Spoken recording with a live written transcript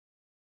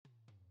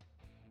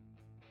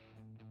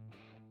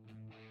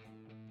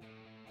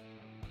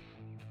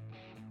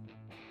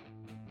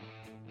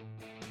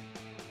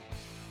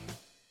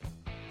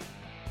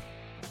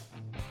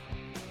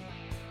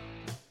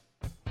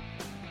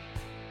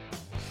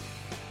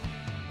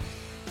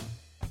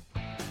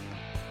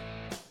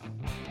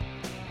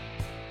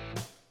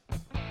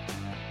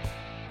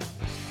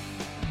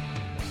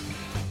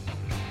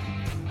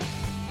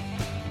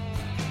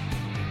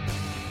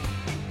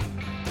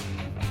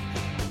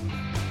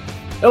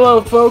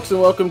Hello, folks,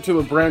 and welcome to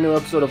a brand new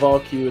episode of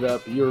All Queued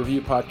Up, your review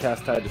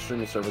podcast tied to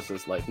streaming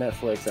services like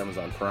Netflix,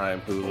 Amazon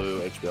Prime,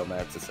 Hulu, HBO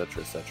Max,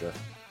 etc., etc.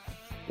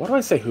 Why do I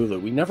say Hulu?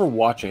 We never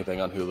watch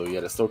anything on Hulu,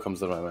 yet it still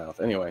comes to my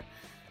mouth. Anyway.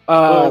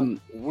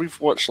 We've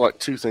watched like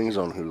 2 things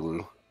on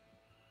Hulu.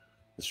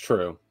 It's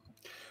true.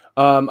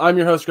 I'm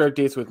your host, Greg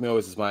Dietz. With me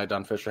always is my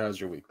Don Fisher.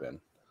 How's your week been?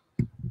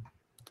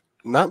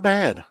 Not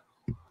bad.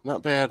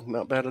 Not bad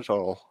at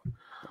all.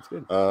 That's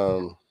good.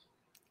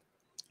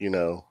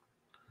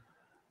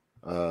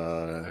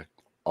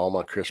 All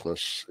my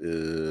Christmas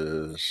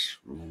is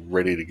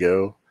ready to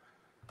go.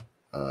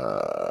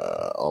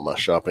 All my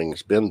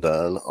shopping's been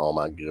done. All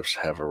my gifts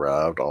have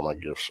arrived. All my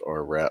gifts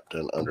are wrapped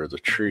and under the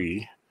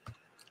tree.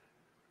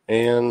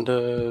 And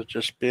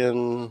just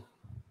been,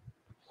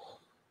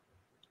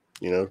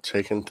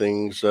 taking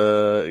things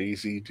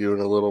easy,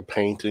 doing a little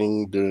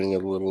painting, doing a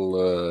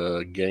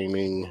little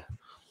gaming.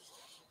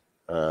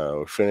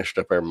 We finished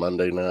up our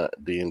Monday night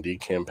D&D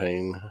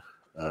campaign.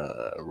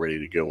 Ready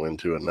to go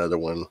into another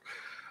one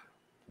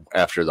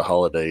after the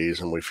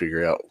holidays, and we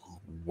figure out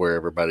where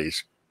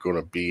everybody's going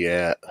to be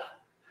at,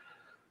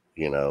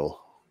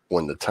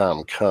 when the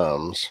time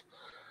comes.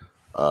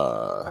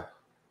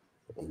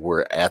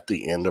 We're at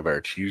the end of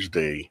our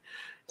Tuesday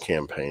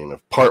campaign,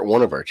 of part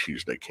 1 of our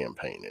Tuesday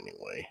campaign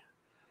anyway.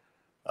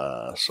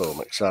 So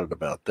I'm excited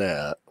about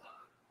that.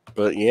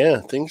 But yeah,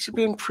 things have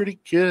been pretty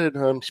good.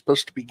 I'm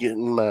supposed to be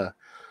getting my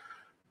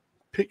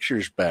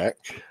pictures back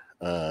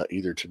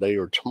either today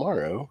or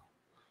tomorrow.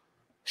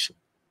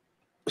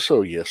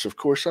 So yes, of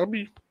course, I'll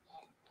be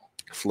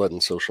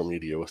flooding social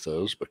media with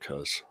those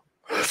because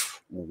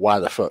why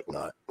the fuck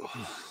not?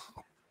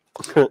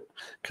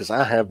 Because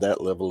I have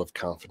that level of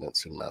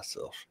confidence in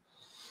myself.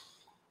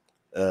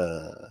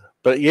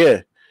 But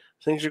yeah,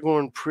 things are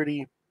going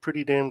pretty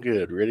damn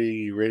good.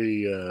 Ready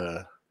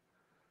to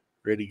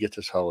get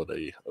this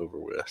holiday over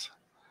with.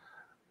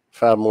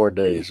 4 more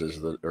days as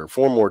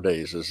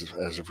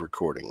of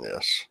recording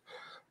this.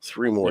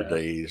 3 more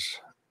days.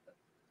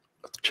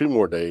 2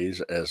 more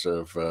days as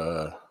of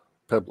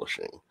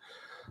publishing.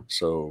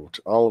 So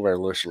to all of our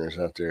listeners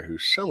out there who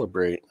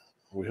celebrate,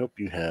 we hope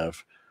you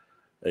have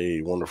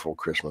a wonderful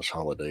Christmas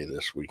holiday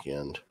this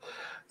weekend.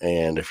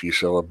 And if you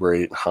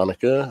celebrate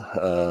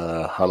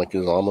Hanukkah,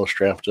 Hanukkah is almost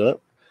wrapped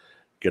up.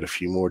 Get a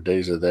few more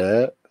days of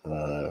that.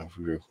 If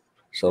you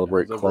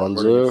celebrate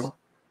Kwanzaa.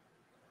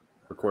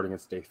 Recording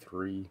it's day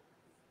 3.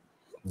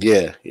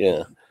 Yeah.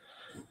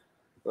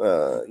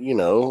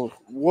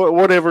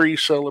 Whatever you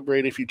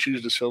celebrate, if you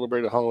choose to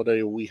celebrate a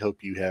holiday, we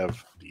hope you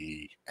have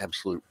the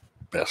absolute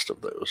best of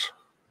those.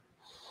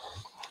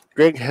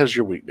 Greg, how's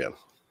your week been?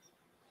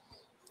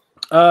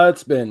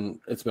 It's been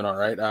all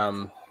right.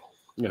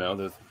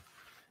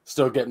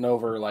 Still getting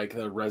over like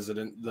the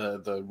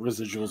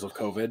residuals of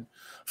COVID.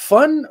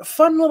 Fun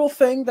little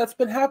thing that's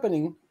been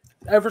happening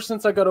ever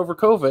since I got over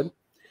COVID.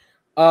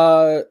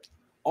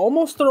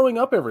 Almost throwing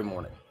up every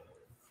morning.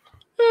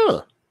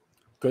 Yeah.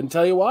 Couldn't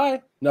tell you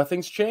why.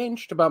 Nothing's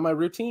changed about my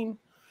routine.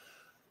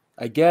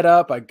 I get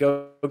up, I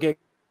go get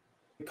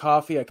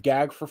coffee, I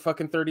gag for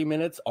fucking 30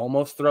 minutes,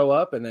 almost throw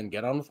up, and then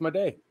get on with my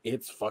day.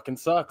 It's fucking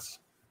sucks.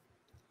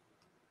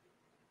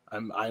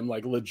 I'm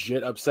like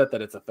legit upset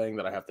that it's a thing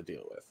that I have to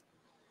deal with.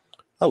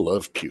 I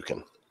love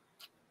puking.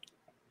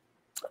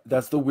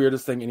 That's the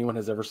weirdest thing anyone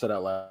has ever said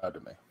out loud to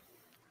me.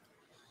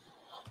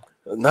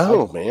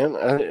 No, man.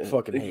 I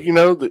fucking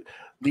hate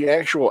the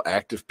actual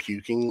act of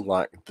puking,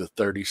 like the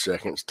 30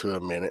 seconds to a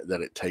minute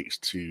that it takes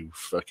to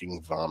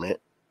fucking vomit,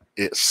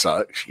 it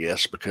sucks,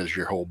 yes, because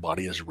your whole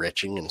body is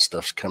retching and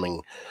stuff's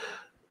coming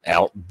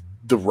out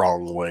the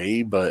wrong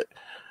way, but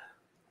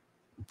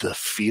the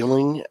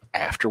feeling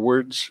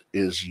afterwards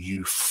is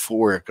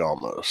euphoric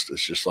almost.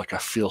 It's just like I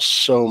feel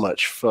so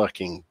much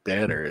fucking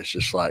better. It's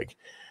just like,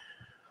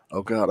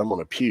 oh God, I'm going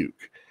to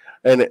puke.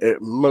 And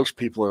most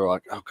people are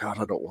like, oh God,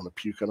 I don't want to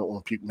puke. I don't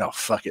want to puke. No,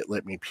 fuck it.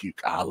 Let me puke.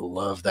 I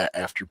love that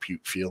after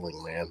puke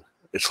feeling, man.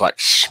 It's like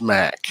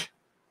smack.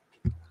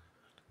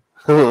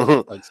 I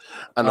know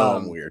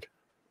I'm weird.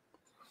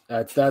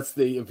 That's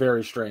the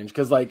very strange.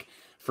 Because like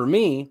for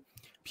me,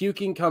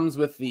 puking comes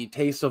with the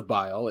taste of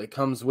bile. It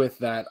comes with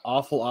that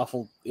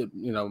awful,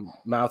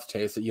 mouth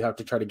taste that you have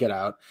to try to get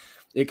out.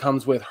 It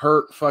comes with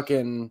hurt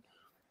fucking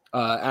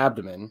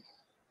abdomen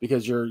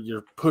because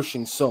you're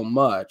pushing so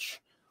much.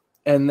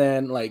 And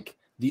then, like,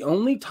 the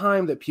only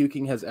time that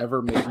puking has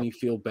ever made me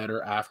feel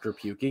better after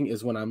puking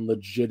is when I'm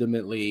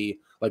legitimately,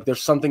 like,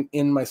 there's something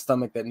in my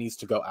stomach that needs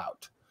to go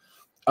out.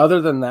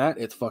 Other than that,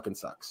 it fucking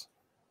sucks.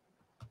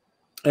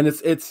 And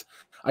it's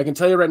I can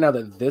tell you right now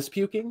that this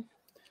puking,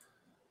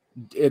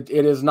 it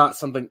is not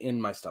something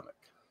in my stomach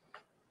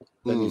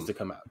that needs to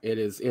come out. It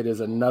is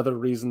another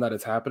reason that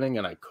it's happening,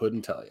 and I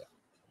couldn't tell you.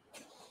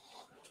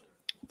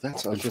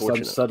 That's unfortunate. unfortunate.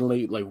 I'm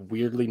suddenly like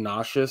weirdly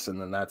nauseous,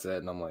 and then that's it.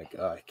 And I'm like,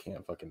 oh, I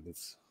can't fucking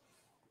this.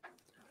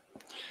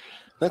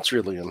 That's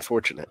really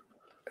unfortunate.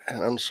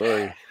 And I'm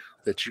sorry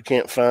that you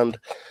can't find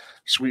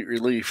sweet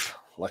relief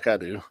like I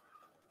do.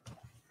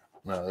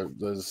 No,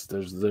 there's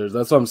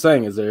that's what I'm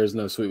saying is there is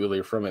no sweet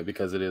relief from it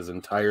because it is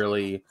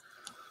entirely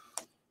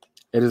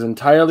It is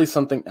entirely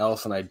something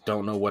else, and I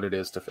don't know what it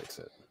is to fix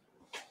it.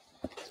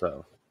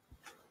 So,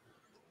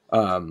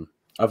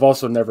 I've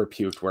also never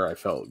puked where I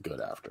felt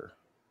good after,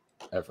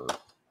 ever.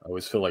 I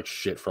always feel like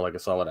shit for like a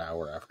solid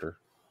hour after.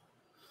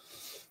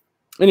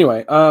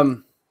 Anyway,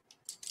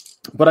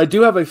 but I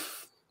do have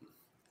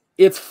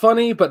it's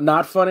funny, but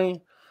not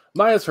funny.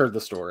 Maya's heard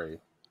the story.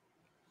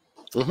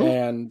 Mm-hmm.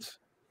 And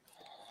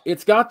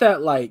it's got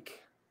that,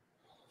 like,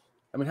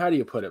 I mean, how do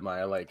you put it,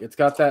 Maya? Like, it's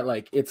got that,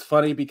 like, it's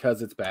funny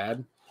because it's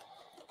bad.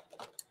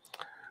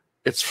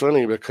 It's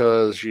funny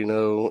because,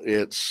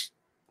 it's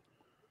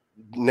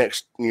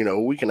next, a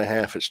week and a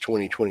half, it's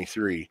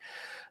 2023,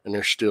 and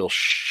there's still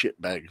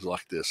shitbags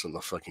like this in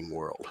the fucking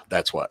world.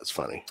 That's why it's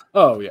funny.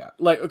 Oh, yeah.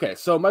 Like, okay,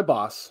 so my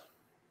boss,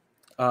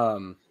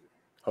 hoping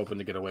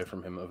to get away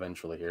from him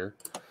eventually here,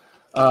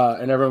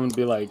 and everyone would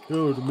be like,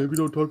 oh, maybe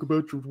don't talk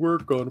about your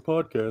work on a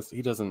podcast.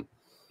 He doesn't,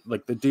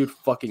 like, the dude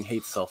fucking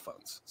hates cell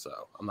phones, so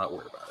I'm not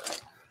worried about it.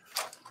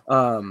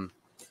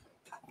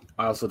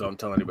 I also don't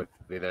tell anybody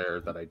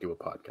there that I do a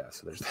podcast,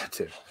 so there's that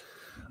too.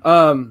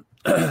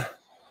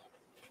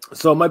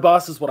 So my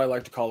boss is what I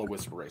like to call a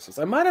whisper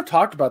racist. I might have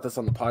talked about this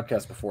on the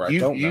podcast before. I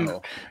don't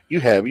know.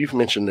 You've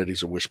mentioned that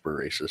he's a whisper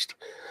racist.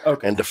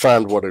 Okay. And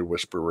defined what a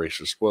whisper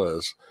racist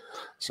was.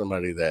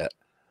 Somebody that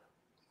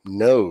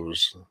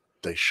knows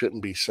they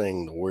shouldn't be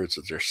saying the words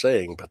that they're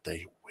saying, but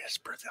they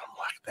whisper them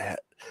like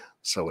that.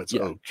 So it's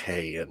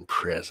okay in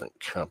present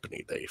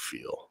company, they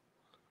feel.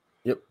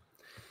 Yep.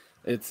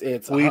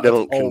 We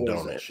don't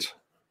condone it.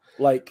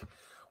 Like,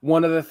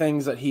 one of the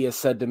things that he has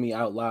said to me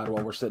out loud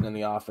while we're sitting in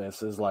the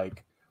office is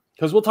like,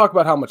 because we'll talk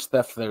about how much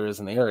theft there is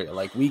in the area.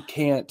 Like, we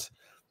can't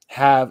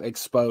have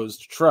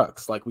exposed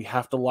trucks. Like, we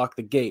have to lock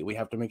the gate. We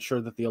have to make sure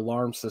that the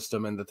alarm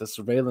system and that the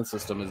surveillance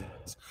system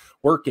is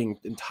working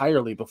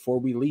entirely before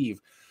we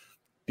leave,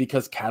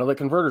 because catalytic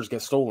converters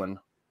get stolen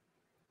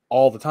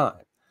all the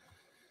time.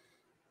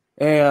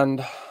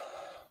 And,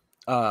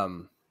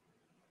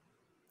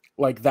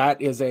 like,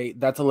 that's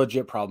a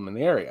legit problem in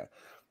the area.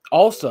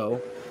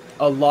 Also,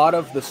 a lot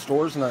of the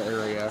stores in our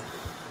area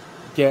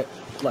get,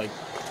 like,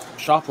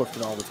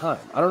 shoplifted all the time.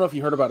 I don't know if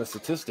you heard about a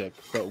statistic,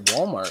 but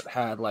Walmart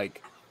had,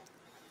 like,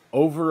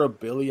 over $1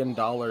 billion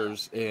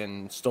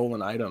in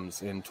stolen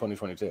items in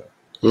 2022.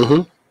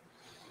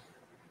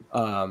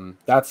 Mm-hmm.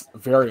 That's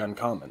very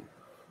uncommon.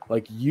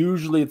 Like,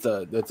 usually it's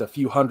a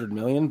few hundred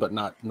million, but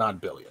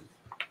not billion.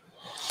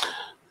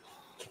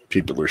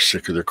 People are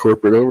sick of their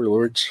corporate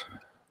overlords.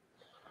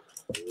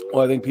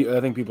 Well, I think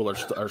people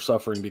are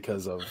suffering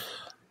because of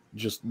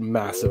just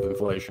massive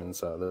inflation.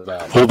 So there's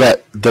that. Well,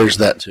 there's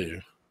that too.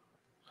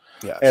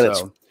 Yeah, and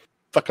it's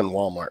fucking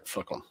Walmart.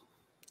 Fuck them.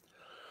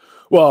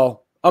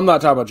 Well, I'm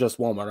not talking about just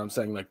Walmart. I'm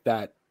saying, like,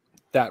 that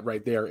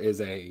right there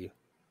is a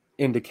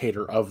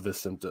indicator of the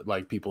symptom,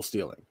 like people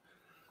stealing.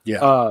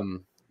 Yeah.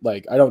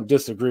 Like, I don't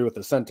disagree with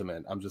the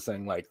sentiment. I'm just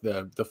saying, like,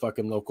 the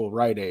fucking local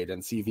Rite Aid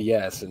and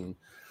CVS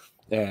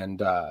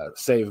and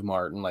Save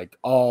Mart and, like,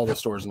 all the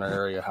stores in our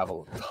area have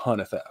a ton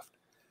of theft.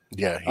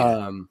 Yeah.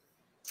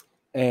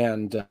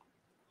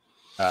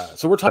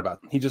 So we're talking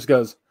about it. He just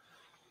goes,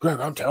 Greg,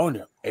 I'm telling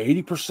you,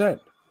 80%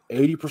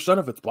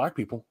 of it's black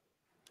people.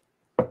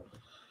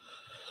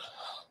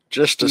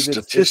 Just a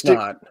statistic.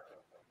 A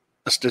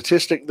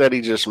statistic that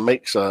he just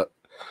makes up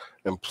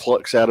and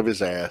plucks out of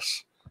his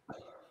ass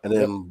and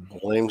then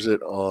blames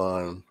it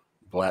on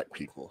black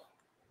people.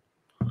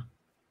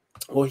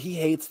 Well, he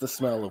hates the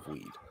smell of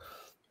weed.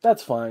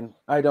 That's fine.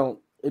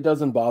 It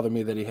doesn't bother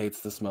me that he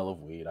hates the smell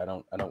of weed. I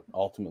don't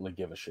ultimately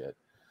give a shit.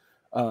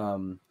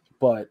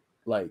 But,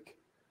 like,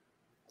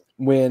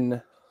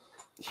 when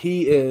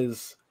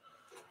he's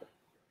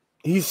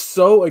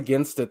so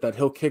against it that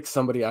he'll kick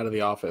somebody out of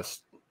the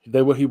office. He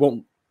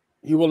will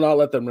not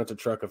let them rent a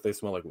truck if they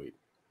smell like weed.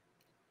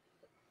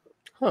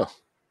 Huh.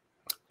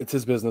 It's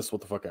his business.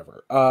 What the fuck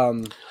ever.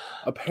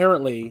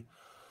 Apparently,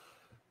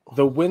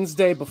 the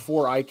Wednesday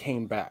before I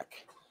came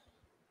back,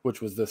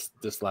 which was this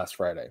last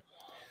Friday,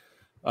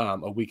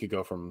 a week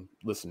ago from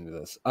listening to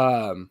this,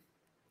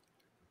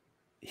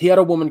 he had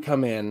a woman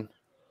come in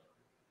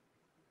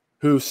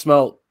who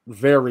smelled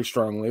very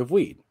strongly of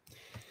weed.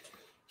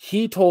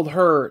 He told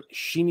her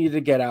she needed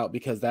to get out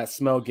because that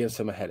smell gives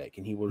him a headache,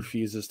 and he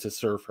refuses to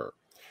serve her.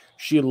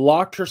 She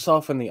locked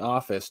herself in the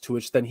office, to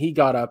which then he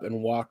got up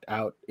and walked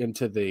out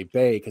into the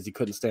bay because he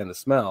couldn't stand the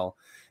smell,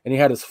 and he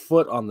had his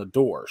foot on the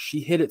door. She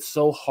hit it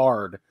so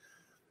hard,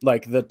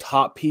 like the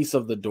top piece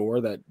of the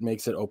door that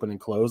makes it open and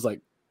close,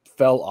 like,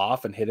 fell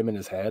off and hit him in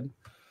his head.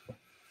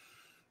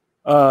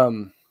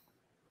 And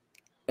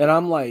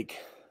I'm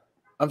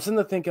sitting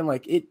there thinking,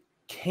 like, it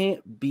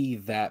can't be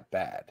that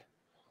bad.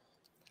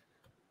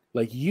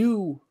 Like,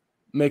 you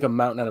make a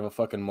mountain out of a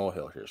fucking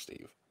molehill here,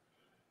 Steve.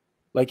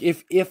 Like,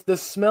 if the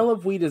smell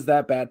of weed is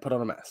that bad, put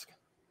on a mask.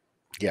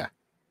 Yeah.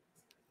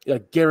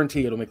 I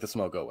guarantee it'll make the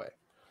smell go away.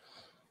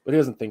 But he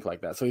doesn't think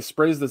like that. So he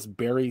sprays this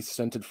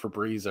berry-scented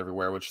Febreze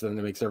everywhere, which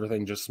then makes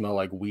everything just smell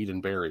like weed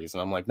and berries.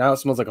 And I'm like, now it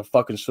smells like a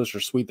fucking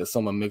Swisher Sweet that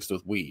someone mixed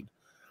with weed.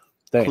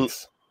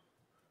 Thanks.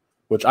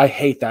 Which I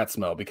hate that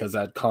smell because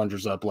that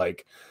conjures up,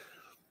 like,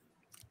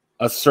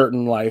 a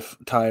certain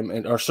lifetime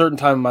or a certain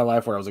time in my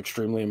life where I was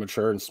extremely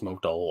immature and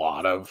smoked a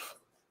lot of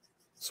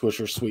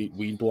Swisher Sweet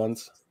weed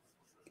blunts.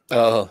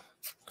 Oh,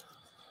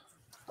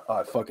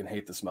 I fucking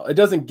hate the smell. It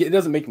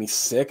doesn't make me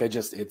sick.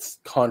 It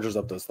conjures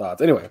up those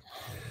thoughts. Anyway,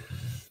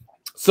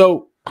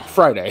 so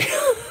Friday.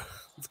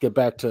 Let's get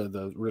back to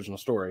the original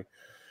story.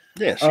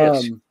 Yes. I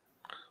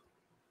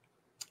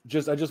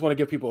just want to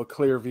give people a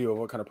clear view of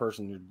what kind of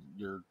person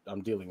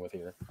I'm dealing with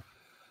here.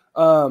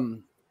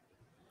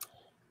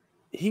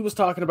 He was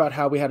talking about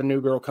how we had a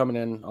new girl coming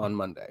in on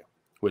Monday,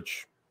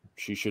 which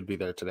she should be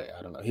there today.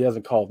 I don't know. He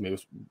hasn't called me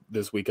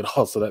this week at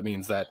all, so that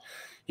means that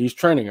he's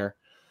training her.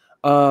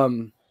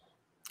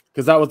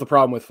 Because that was the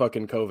problem with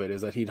fucking COVID,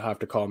 is that he'd have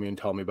to call me and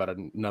tell me about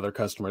another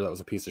customer that was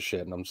a piece of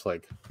shit, and I'm just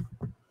like,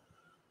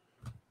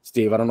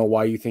 Steve, I don't know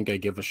why you think I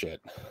give a shit.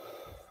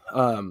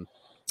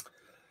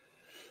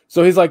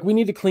 So he's like, we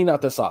need to clean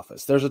out this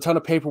office. There's a ton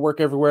of paperwork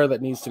everywhere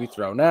that needs to be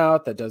thrown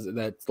out.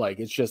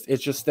 It's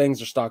just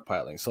things are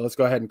stockpiling. So let's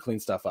go ahead and clean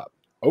stuff up.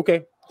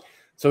 Okay.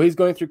 So he's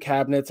going through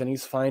cabinets and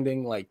he's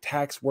finding like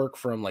tax work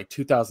from like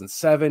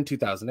 2007,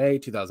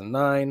 2008,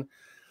 2009.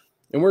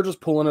 And we're just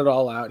pulling it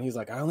all out. And he's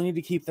like, I only need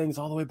to keep things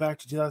all the way back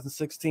to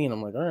 2016.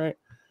 I'm like, all right.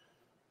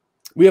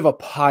 We have a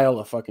pile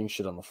of fucking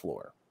shit on the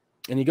floor.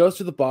 And he goes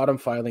to the bottom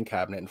filing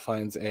cabinet and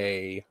finds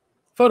a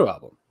photo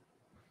album.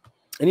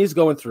 And he's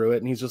going through it,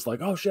 and he's just like,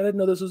 oh, shit, I didn't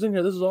know this was in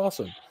here. This is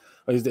awesome.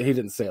 Well, he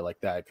didn't say it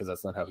like that because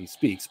that's not how he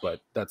speaks, but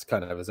that's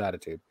kind of his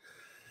attitude.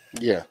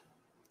 Yeah.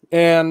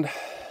 And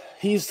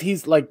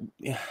he's like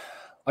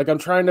I'm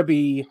trying to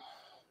be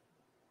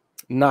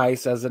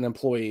nice as an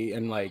employee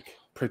and, like,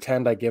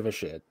 pretend I give a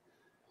shit.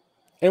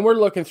 And we're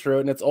looking through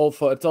it, and it's old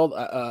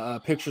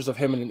pictures of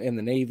him in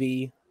the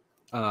Navy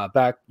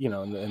back, in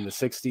the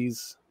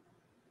 60s.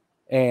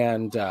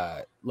 And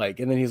and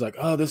then he's like,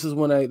 oh, this is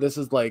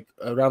like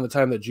around the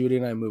time that Judy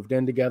and I moved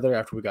in together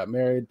after we got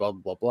married, blah,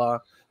 blah, blah, blah.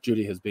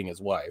 Judy has being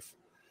his wife.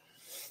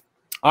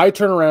 I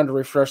turn around to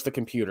refresh the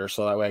computer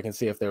so that way I can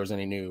see if there was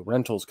any new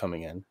rentals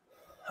coming in.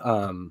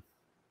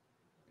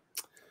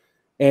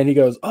 And he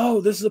goes,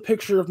 oh, this is a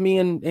picture of me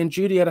and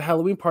Judy at a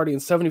Halloween party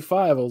in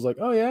 75. I was like,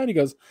 oh, yeah.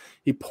 And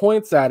he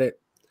points at it.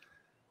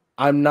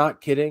 I'm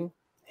not kidding.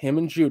 Him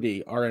and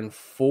Judy are in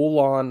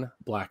full-on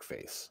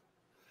blackface.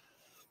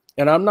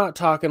 And I'm not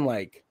talking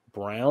like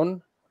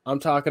brown. I'm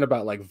talking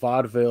about like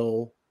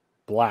vaudeville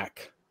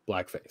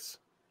blackface.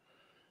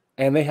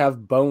 And they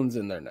have bones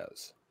in their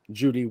nose.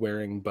 Judy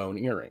wearing bone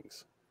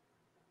earrings.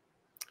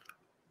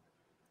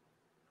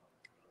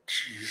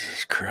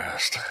 Jesus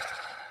Christ.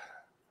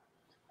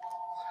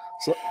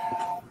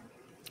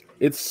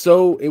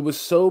 So it was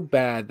so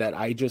bad that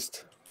I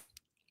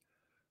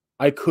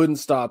couldn't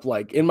stop.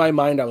 Like, in my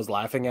mind, I was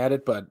laughing at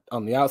it, but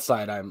on the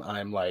outside,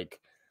 I'm like,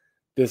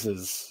 this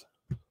is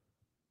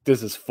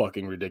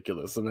fucking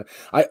ridiculous. And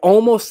I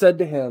almost said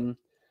to him,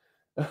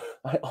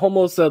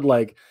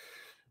 like,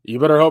 you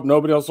better hope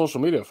nobody on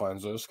social media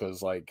finds this,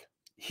 because like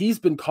he's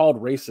been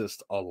called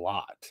racist a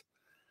lot.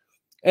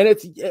 And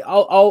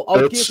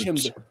I'll give him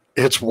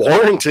it's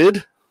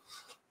warranted.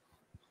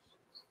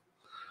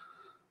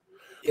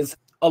 Is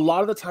a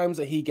lot of the times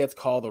that he gets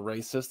called a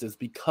racist is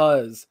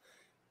because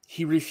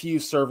he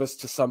refused service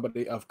to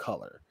somebody of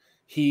color.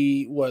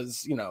 He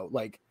was,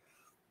 like,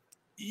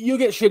 you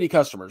get shitty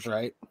customers,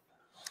 right?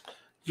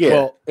 Yeah.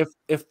 Well,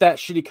 if that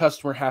shitty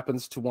customer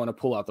happens to want to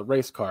pull out the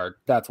race card,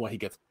 that's why he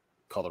gets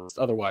called a racist.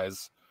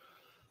 Otherwise,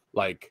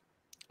 like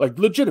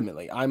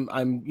legitimately, I'm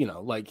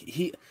like,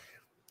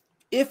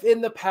 if in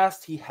the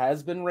past he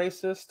has been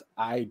racist,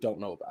 I don't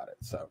know about it.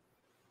 So.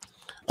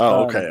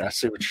 Oh, okay. I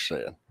see what you're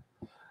saying.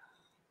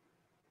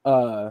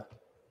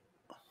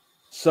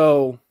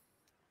 So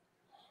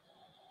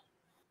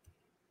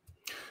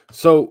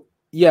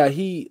yeah,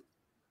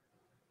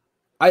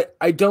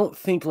 I don't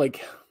think,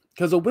 like,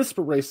 because a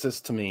whisper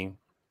racist to me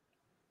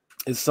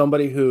is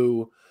somebody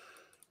who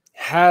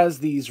has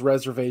these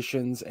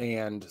reservations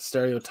and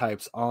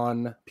stereotypes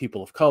on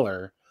people of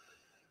color,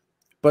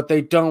 but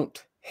they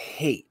don't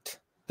hate.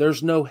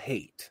 There's no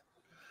hate.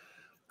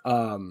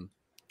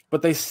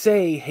 But they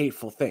say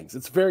hateful things.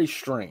 It's very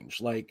strange.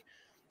 Like,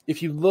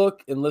 if you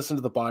look and listen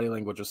to the body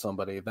language of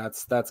somebody,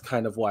 that's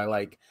kind of why,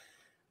 like,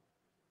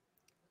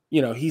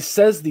 he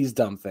says these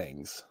dumb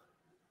things,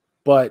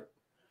 but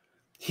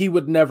he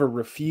would never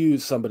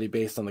refuse somebody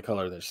based on the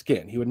color of their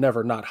skin. He would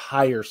never not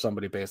hire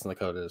somebody based on the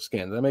color of their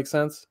skin. Does that make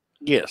sense?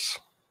 Yes.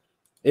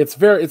 It's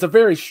a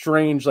very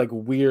strange, like,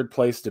 weird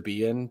place to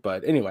be in.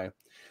 But anyway,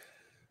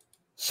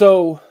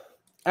 so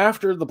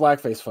after the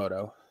blackface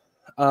photo,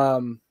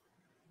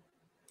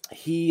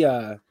 he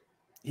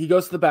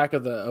goes to the back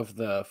of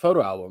the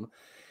photo album,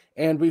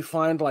 and we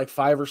find like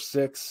 5 or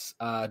 6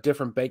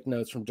 different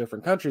banknotes from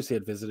different countries he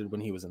had visited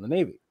when he was in the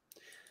Navy.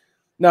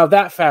 Now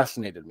that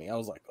fascinated me. I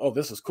was like, oh,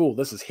 this is cool.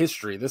 This is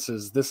history. This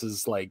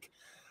is like,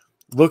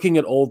 looking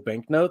at old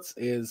banknotes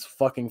is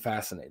fucking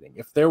fascinating.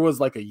 If there was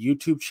like a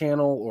YouTube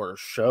channel or a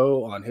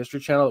show on History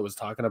Channel that was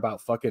talking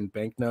about fucking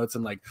banknotes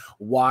and like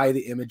why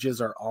the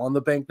images are on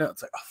the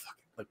banknotes, like, oh fuck,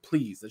 like,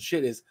 please, that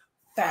shit is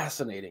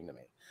fascinating to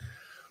me.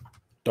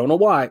 Don't know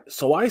why.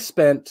 So I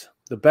spent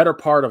the better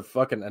part of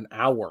fucking an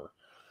hour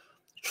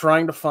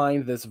trying to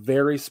find this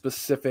very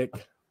specific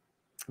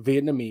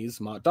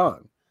Vietnamese mat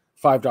dong,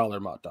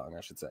 $5 mat dong,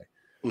 I should say.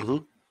 Mm-hmm.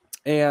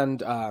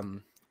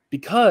 And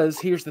because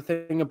here's the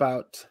thing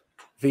about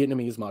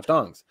Vietnamese mat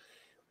dongs,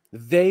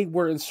 they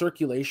were in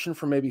circulation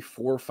for maybe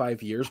 4 or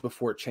 5 years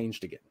before it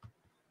changed again,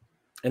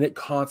 and it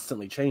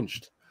constantly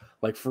changed,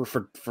 like for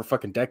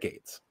fucking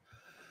decades.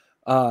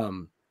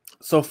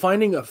 So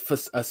finding a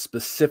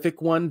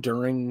specific one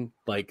during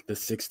like the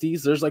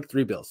 60s, there's like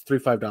 3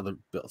 $5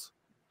 bills,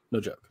 no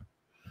joke.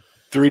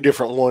 3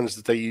 different ones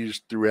that they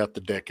used throughout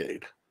the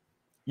decade.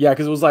 Yeah,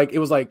 because it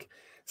was like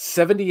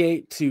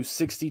 78 to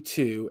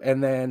 62,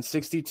 and then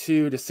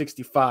 62 to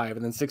 65,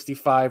 and then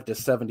 65 to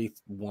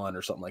 71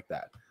 or something like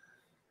that.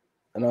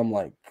 And I'm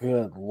like,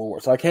 good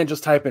Lord. So I can't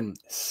just type in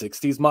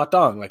 60s mat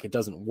dong. Like, it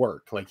doesn't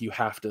work. Like, you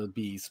have to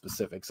be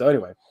specific. So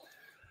anyway,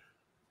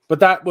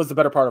 but that was the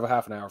better part of a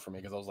half an hour for me,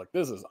 because I was like,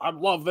 I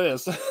love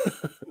this.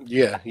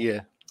 Yeah.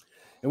 And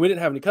we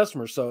didn't have any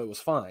customers, so it was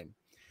fine.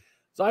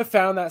 So I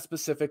found that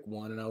specific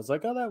one, and I was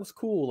like, oh, that was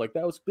cool. Like,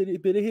 that was a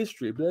bit of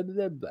history, blah,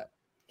 blah, blah.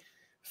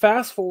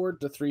 Fast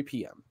forward to 3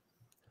 p.m.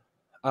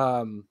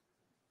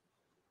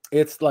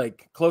 It's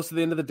like close to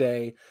the end of the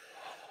day.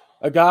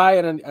 A guy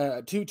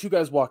and two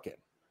guys walk in.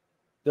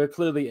 They're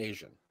clearly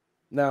Asian.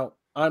 Now,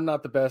 I'm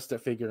not the best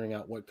at figuring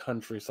out what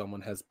country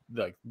someone has,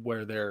 like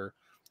where their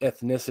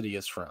ethnicity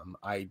is from.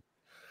 I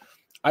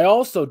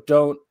also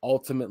don't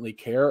ultimately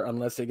care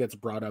unless it gets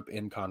brought up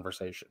in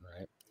conversation,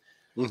 right?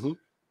 Mm-hmm.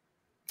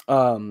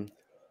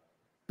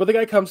 But the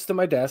guy comes to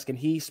my desk and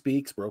he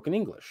speaks broken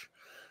English.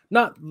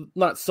 Not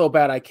so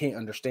bad I can't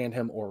understand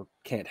him or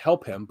can't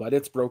help him, but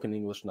it's broken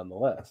English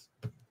nonetheless.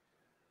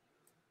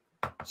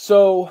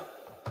 So,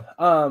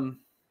 in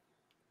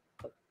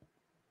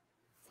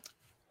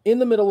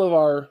the middle of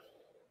our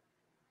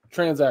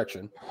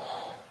transaction,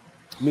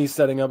 me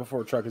setting up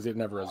before a truck because he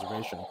didn't have a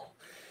reservation,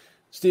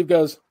 Steve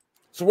goes,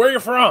 so where are you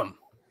from?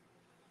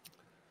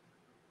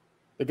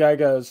 The guy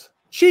goes,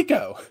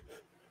 Chico.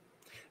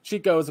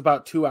 Chico is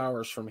about 2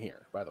 hours from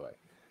here, by the way.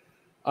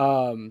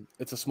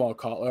 It's a small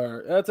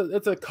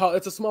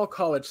it's a small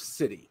college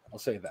city. I'll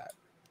say that.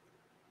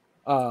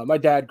 My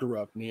dad grew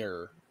up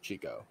near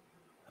Chico.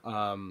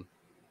 My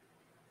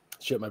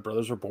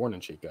brothers were born in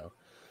Chico.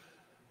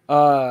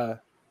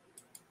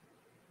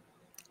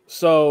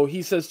 So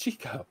he says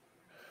Chico.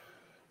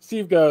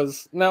 Steve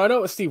goes, now I know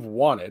what Steve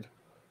wanted,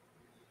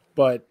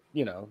 but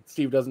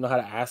Steve doesn't know how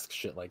to ask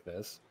shit like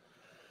this.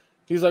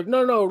 He's like,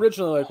 no,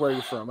 originally, like, where are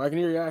you from? I can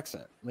hear your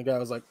accent. And the guy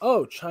was like,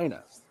 oh,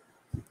 China.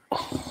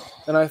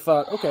 And I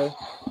thought, okay,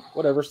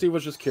 whatever. Steve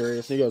was just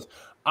curious. And he goes,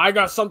 I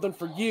got something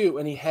for you.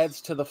 And he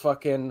heads to the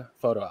fucking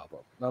photo album.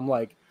 And I'm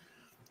like,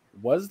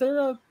 was there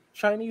a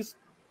Chinese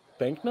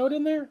banknote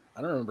in there?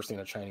 I don't remember seeing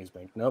a Chinese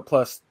banknote.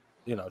 Plus,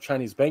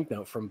 Chinese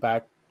banknote from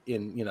back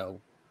in,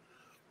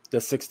 the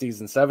 60s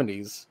and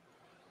 70s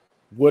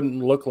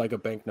wouldn't look like a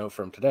banknote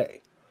from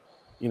today.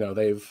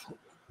 They've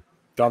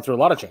gone through a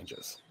lot of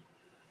changes.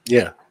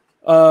 Yeah.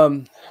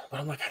 But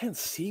I'm like, I didn't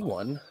see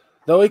one.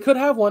 Though he could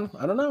have one.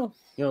 I don't know.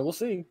 We'll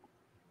see.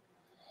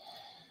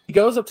 He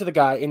goes up to the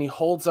guy and he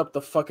holds up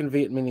the fucking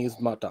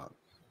Vietnamese mat dong.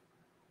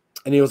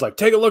 And he was like,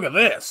 take a look at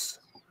this.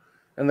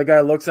 And the guy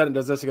looks at it and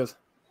does this. He goes,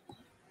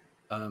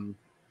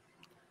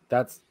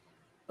 that's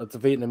a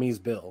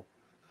Vietnamese bill.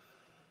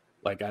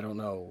 Like, I don't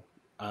know.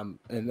 And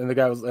the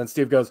guy and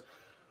Steve goes,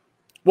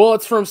 well,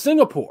 it's from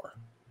Singapore.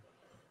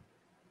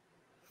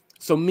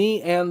 So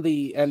me and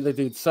the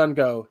dude's son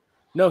go,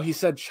 no, he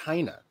said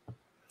China.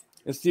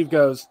 And Steve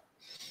goes,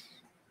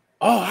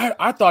 oh,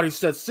 I thought he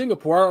said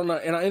Singapore. I don't know.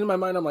 And in my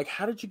mind, I'm like,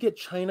 how did you get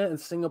China and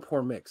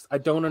Singapore mixed? I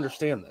don't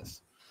understand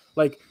this.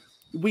 Like,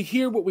 we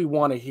hear what we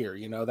want to hear,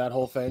 that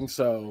whole thing.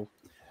 So,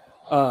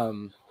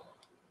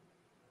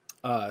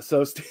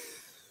 so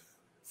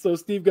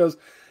Steve goes,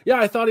 yeah,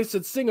 I thought he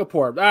said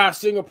Singapore.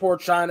 Singapore,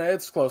 China,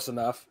 it's close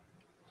enough.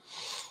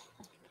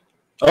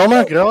 Oh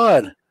my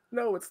God.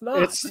 No, it's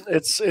not.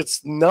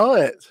 It's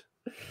not.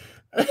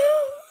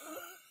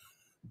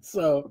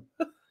 So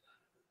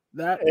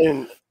that,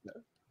 and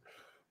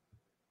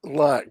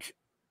like,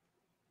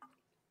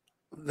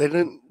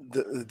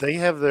 they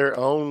have their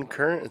own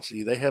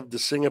currency. They have the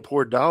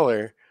Singapore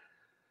dollar.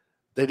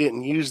 They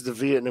didn't use the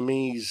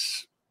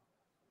Vietnamese.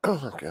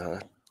 Oh my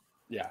God.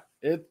 Yeah.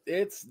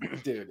 It's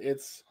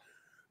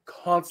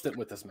constant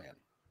with this man.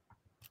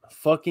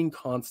 Fucking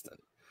constant.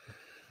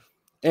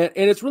 And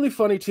it's really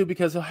funny too,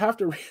 because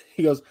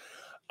he goes,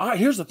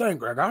 here's the thing,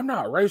 Greg, I'm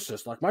not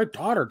racist. Like, my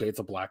daughter dates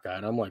a black guy.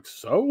 And I'm like,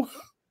 so?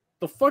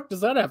 The fuck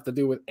does that have to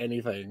do with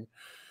anything?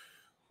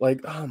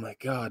 Like, oh my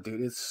God,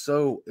 dude. It's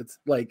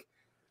like,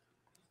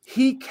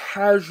 he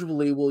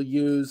casually will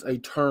use a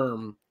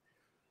term.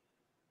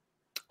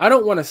 I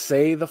don't want to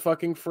say the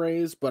fucking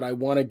phrase, but I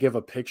want to give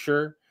a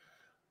picture.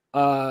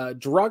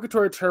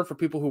 Derogatory term for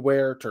people who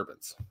wear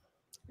turbans.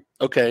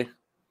 Okay.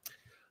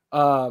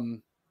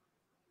 But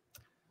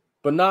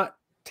not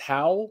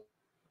towel.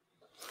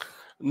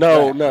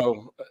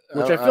 No.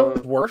 Which I feel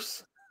is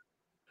worse.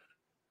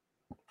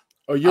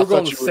 Oh, you're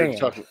going with you were sand.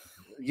 talking.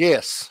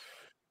 Yes,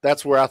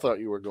 that's where I thought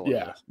you were going.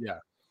 Yeah, yeah.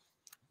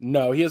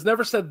 No, he has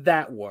never said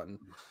that one,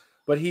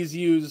 but he's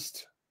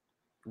used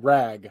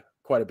rag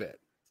quite a bit.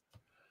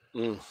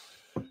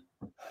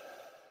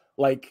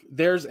 Like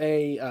there's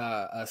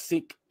a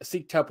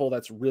Sikh temple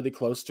that's really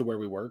close to where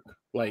we work.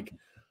 Like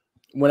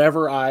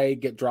whenever I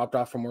get dropped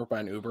off from work by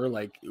an Uber,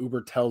 like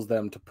Uber tells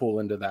them to pull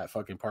into that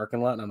fucking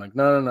parking lot, and I'm like,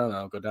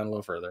 no, go down a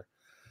little further.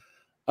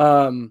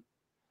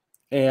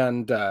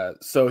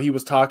 So he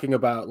was talking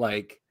about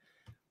like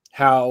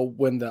how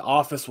when the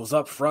office was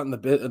up front in the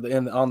bit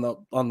on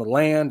the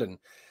land and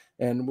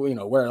you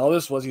know where all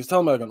this was, he was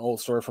telling me like an old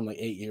story from like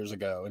 8 years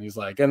ago, and he's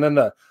like, and then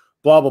the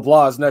blah blah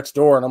blah is next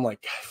door, and I'm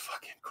like,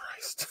 fucking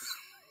Christ.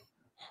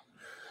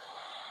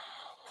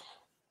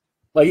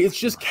 Like it's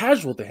just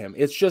casual to him.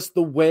 It's just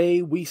the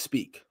way we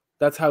speak.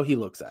 That's how he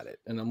looks at it,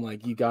 and I'm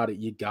like, you gotta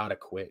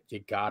quit. You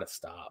gotta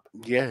stop.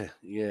 Yeah.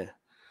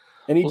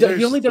 And he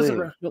only does it.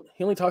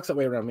 He only talks that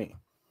way around me.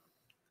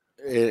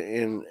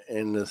 And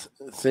the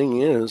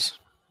thing is,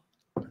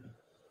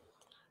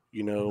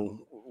 you know,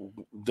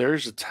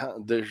 there's a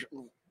time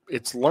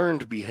it's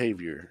learned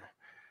behavior,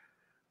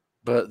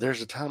 but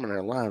there's a time in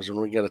our lives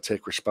when we got to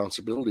take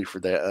responsibility for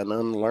that and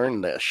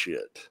unlearn that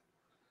shit.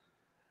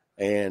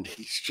 And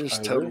he's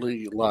just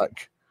totally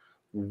like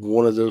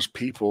one of those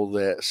people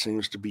that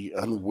seems to be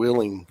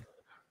unwilling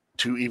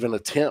to even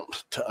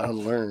attempt to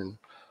unlearn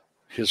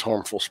his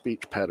harmful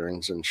speech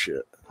patterns and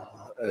shit.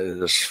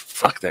 Just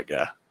fuck that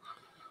guy.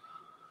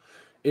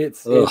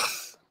 It's so,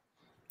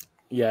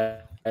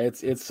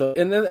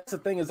 and then that's the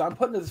thing is I'm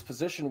put in this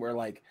position where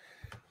like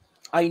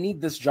I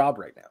need this job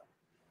right now,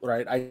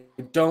 right? I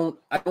don't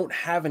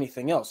have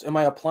anything else. Am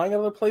I applying at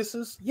other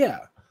places? Yeah.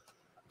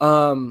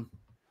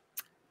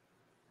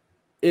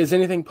 Is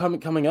anything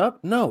coming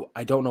up? No,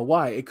 I don't know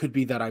why. It could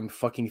be that I'm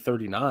fucking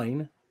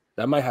 39.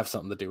 That might have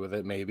something to do with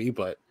it, maybe,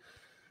 but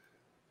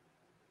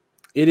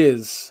it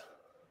is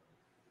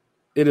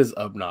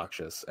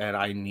obnoxious, and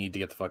I need to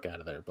get the fuck out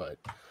of there. But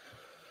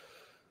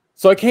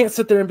so I can't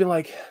sit there and be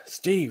like,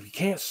 Steve, you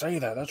can't say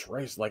that. That's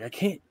racist. Like I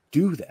can't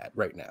do that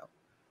right now.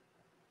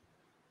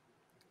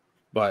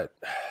 But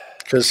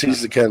because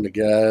he's the kind of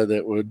guy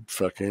that would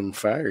fucking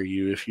fire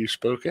you if you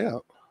spoke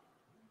out.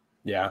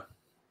 Yeah.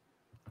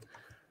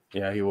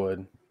 Yeah, he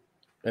would.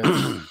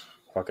 It's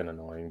fucking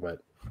annoying, but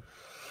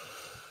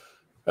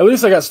at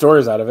least I got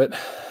stories out of it.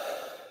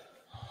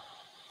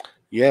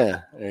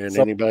 Yeah, and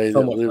anybody that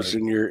lives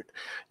in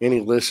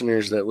any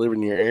listeners that live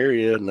in your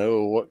area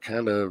know what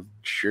kind of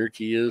jerk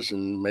he is,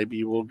 and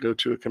maybe we'll go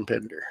to a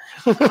competitor.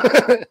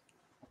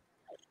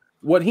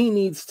 What he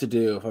needs to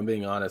do, if I'm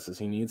being honest, is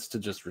he needs to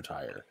just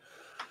retire.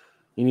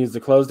 He needs to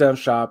close down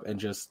shop and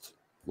just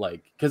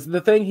like, because the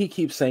thing he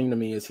keeps saying to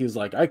me is he's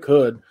like, I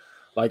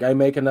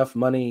make enough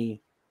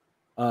money.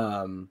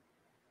 I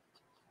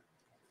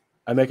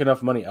make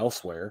enough money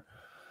elsewhere.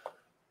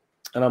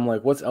 And I'm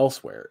like, what's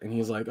elsewhere? And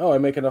he's like, oh, I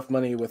make enough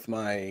money with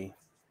my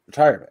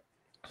retirement.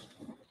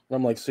 And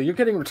I'm like, so you're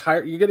getting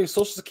retired, you're getting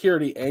Social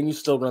Security, and you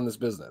still run this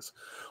business.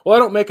 Well, I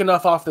don't make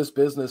enough off this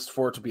business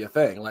for it to be a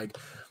thing. Like,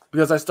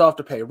 because I still have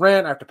to pay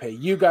rent, I have to pay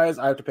you guys,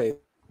 I have to pay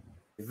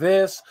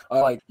this.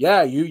 Like,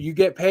 yeah, you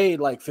get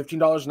paid like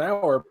 $15 an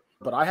hour,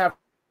 but I have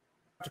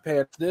to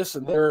pay this,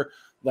 and they're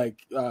like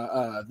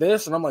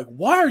this. And I'm like,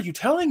 why are you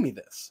telling me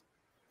this?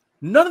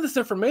 None of this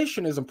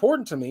information is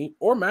important to me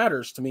or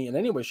matters to me in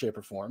any way, shape,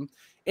 or form.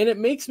 And it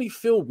makes me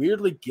feel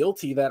weirdly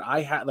guilty that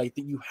that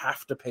you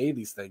have to pay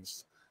these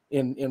things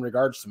in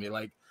regards to me.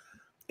 Like,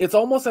 it's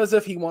almost as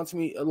if he wants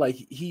me, like,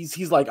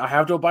 he's like, I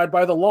have to abide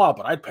by the law,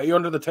 but I'd pay you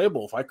under the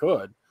table if I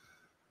could.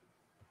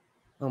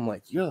 I'm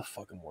like, you're the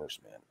fucking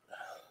worst,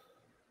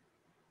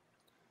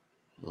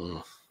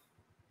 man.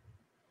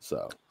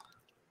 So.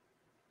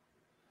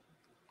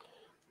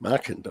 My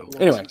condolences.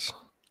 Anyway.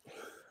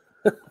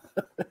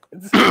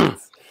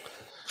 it's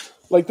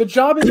like the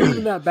job isn't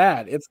even that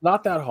bad. It's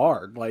not that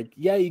hard. Like,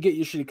 yeah, you get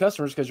your shitty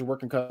customers because you're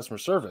working customer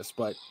service,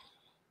 but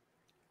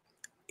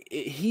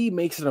he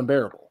makes it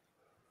unbearable.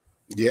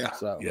 Yeah.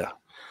 So yeah.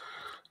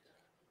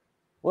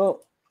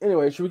 Well,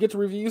 anyway, should we get to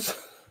reviews?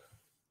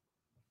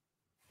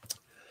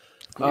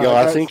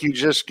 I think you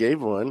just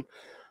gave one,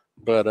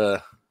 but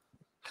of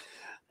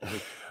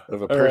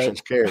a person's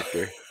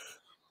character.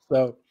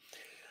 So,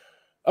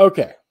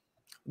 okay,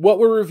 what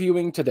we're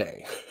reviewing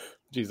today.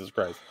 Jesus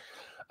Christ.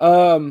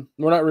 We're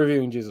not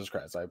reviewing Jesus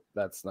Christ.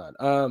 That's not.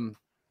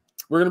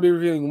 We're going to be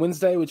reviewing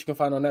Wednesday, which you can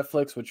find on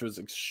Netflix, which was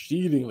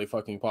exceedingly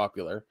fucking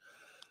popular.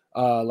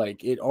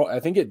 I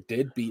think it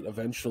did beat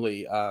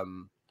eventually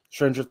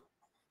Stranger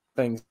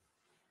Things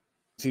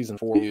season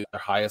 4, their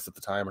highest at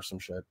the time or some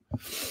shit.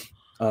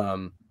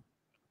 And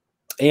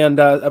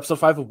episode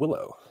 5 of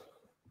Willow.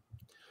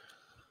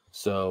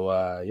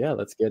 So yeah,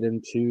 let's get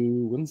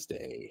into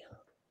Wednesday.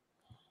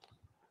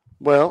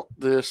 Well,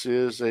 this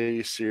is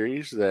a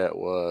series that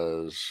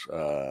was,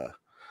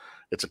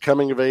 it's a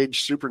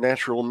coming-of-age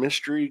supernatural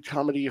mystery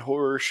comedy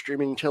horror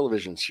streaming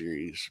television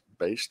series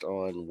based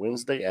on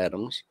Wednesday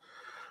Addams,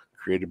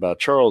 created by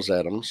Charles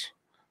Addams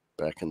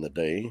back in the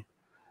day.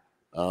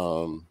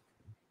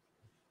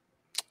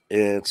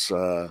 It's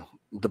the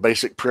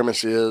basic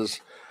premise is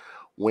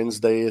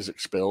Wednesday is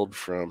expelled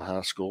from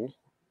high school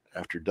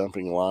after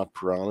dumping live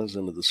piranhas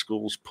into the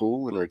school's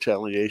pool in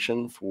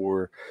retaliation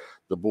for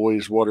the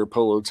boys' water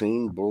polo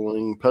team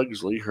bullying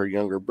Pugsley, her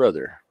younger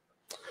brother.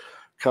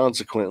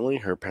 Consequently,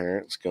 her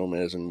parents,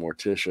 Gomez and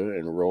Morticia,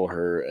 enroll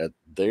her at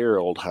their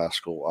old high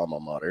school alma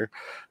mater,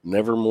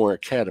 Nevermore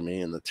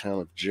Academy, in the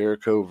town of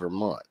Jericho,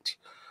 Vermont,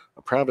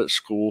 a private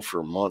school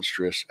for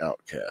monstrous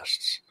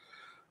outcasts.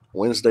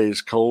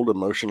 Wednesday's cold,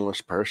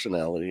 emotionless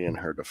personality and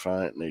her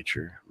defiant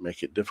nature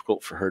make it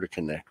difficult for her to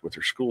connect with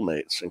her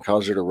schoolmates and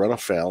cause her to run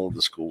afoul of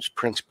the school's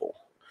principal.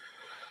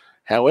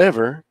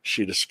 However,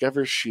 she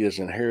discovers she has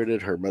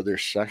inherited her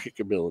mother's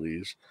psychic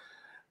abilities,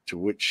 to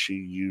which she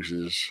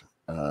uses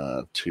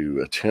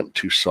to attempt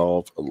to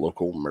solve a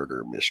local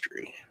murder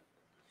mystery.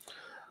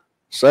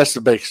 So that's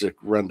the basic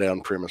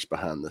rundown premise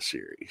behind the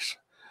series.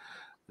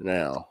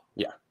 Now,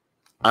 Yeah.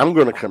 I'm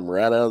going to come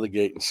right out of the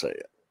gate and say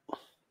it.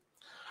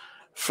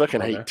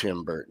 Fucking Okay. hate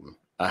Tim Burton.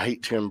 I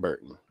hate Tim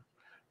Burton.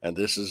 And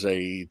this is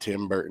a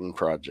Tim Burton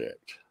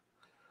project.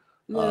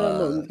 He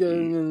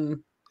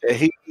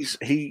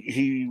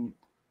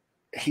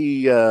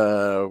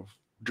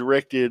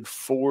directed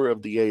 4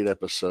 of the 8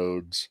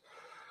 episodes,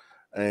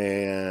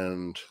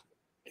 and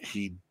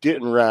he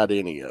didn't write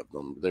any of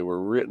them.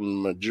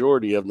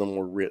 Majority of them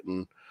were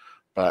written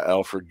by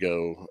Alfred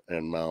Goh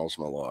and Miles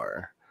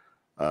Millar,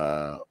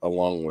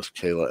 along with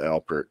Kayla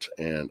Alpert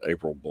and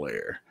April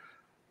Blair.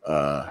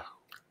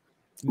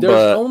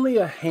 There's only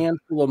a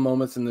handful of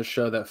moments in the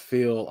show that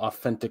feel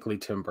authentically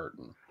Tim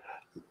Burton.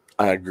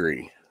 I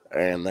agree,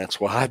 and that's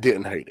why I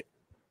didn't hate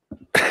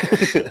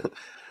it.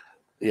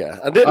 Yeah,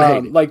 I didn't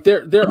hate it. Like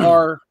there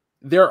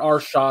are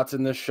shots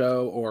in this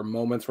show or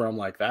moments where I'm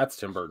like, that's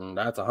Tim Burton.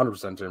 That's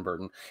 100% Tim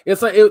Burton.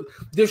 It's like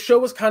this show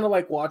was kind of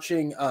like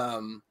watching,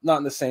 not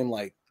in the same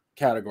like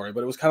category,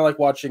 but it was kind of like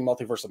watching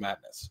Multiverse of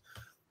Madness,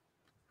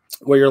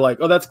 where you're like,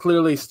 oh, that's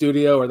clearly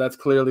studio or that's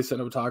clearly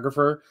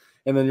cinematographer,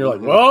 and then you're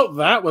like, well,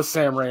 that was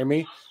Sam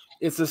Raimi.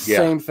 It's the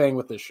same thing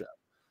with this show.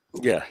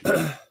 Yeah.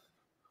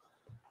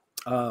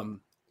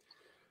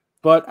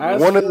 But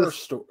as for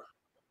story,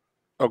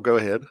 oh, go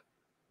ahead.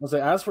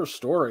 As for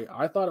story,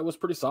 I thought it was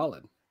pretty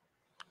solid.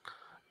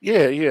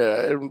 Yeah.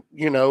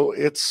 You know,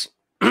 it's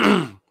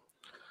I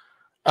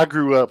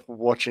grew up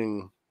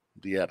watching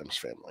The Addams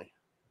Family.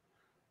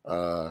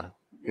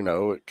 You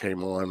know, it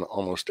came on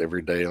almost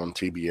every day on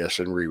TBS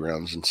and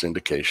reruns and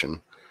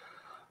syndication.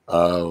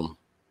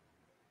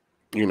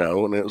 You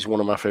know, and it was one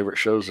of my favorite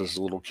shows as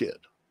a little kid.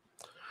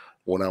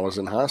 When I was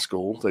in high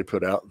school, they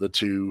put out the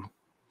 2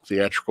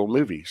 theatrical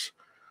movies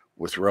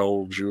with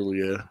Raul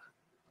Julia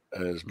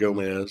as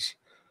Gomez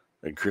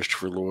and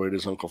Christopher Lloyd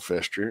as Uncle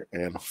Fester,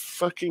 and I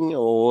fucking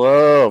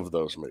love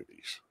those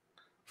movies.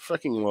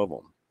 Fucking love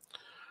them.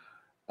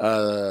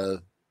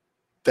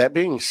 That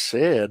being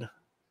said,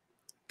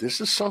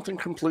 this is something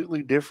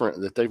completely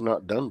different that they've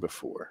not done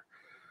before.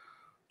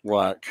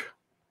 Like,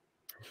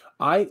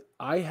 I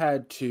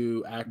had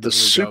to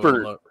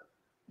actively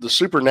the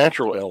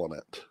supernatural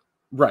element.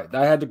 Right.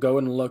 I had to go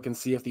and look and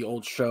see if the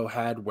old show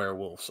had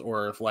werewolves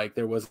or if like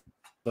there was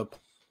the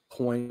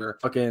point where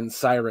fucking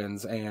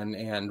sirens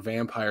and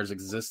vampires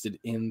existed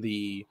in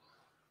the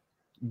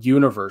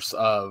universe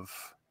of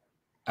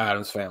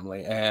Addams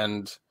Family.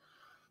 And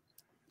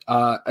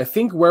I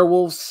think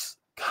werewolves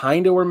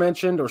kind of were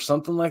mentioned or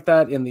something like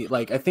that in the,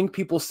 like, I think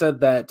people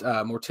said that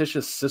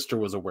Morticia's sister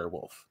was a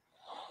werewolf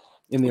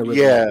in the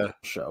original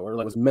show, or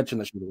like was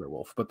mentioned that she was a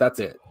werewolf, but that's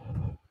it.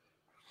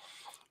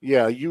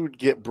 Yeah, you would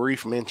get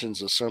brief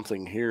mentions of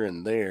something here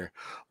and there.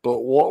 But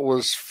what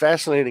was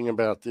fascinating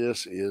about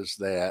this is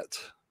that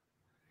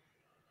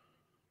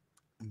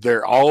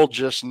they're all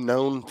just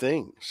known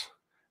things.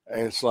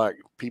 And it's like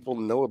people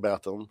know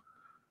about them.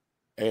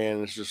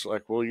 And it's just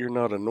like, well, you're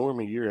not a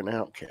normie, you're an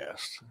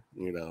outcast,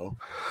 you know.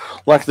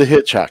 Like the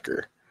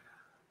hitchhiker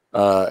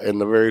in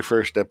the very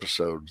first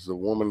episodes, the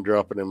woman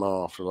dropping him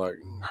off, like,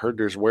 heard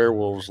there's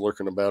werewolves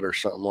lurking about or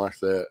something like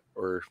that.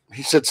 Or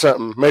he said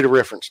something, made a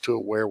reference to a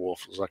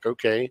werewolf. It was like,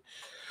 okay,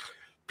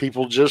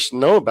 people just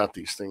know about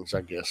these things,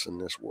 I guess, in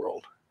this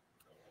world.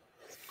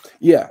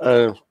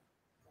 Yeah.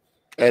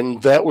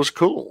 And that was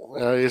cool.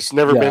 It's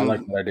never been, I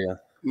like that idea.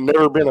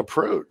 Never been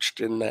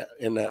approached in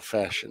that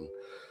fashion.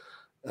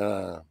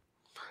 And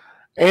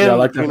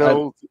like you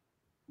know,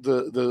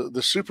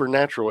 the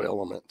supernatural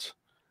element,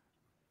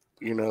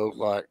 you know,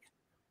 like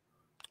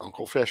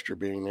Uncle Fester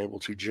being able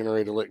to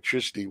generate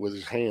electricity with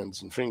his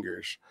hands and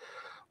fingers,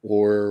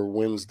 or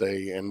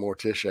Wednesday and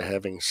Morticia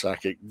having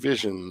psychic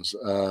visions.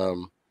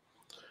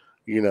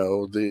 You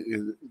know,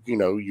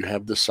 you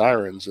have the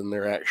sirens and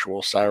their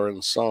actual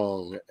siren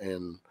song,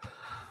 and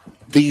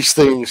these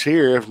things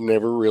here have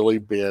never really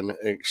been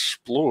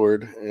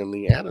explored in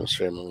the Addams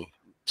Family,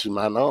 to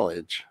my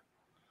knowledge.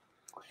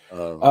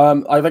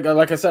 I think,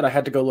 like I said, I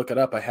had to go look it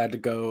up. I had to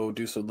go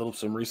do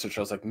some research.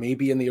 I was like,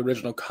 maybe in the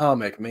original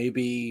comic,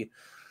 maybe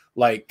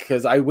like,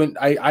 because I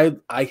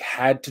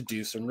had to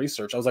do some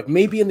research. I was like,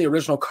 maybe in the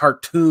original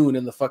cartoon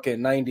in the fucking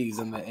 90s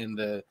in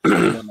the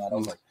I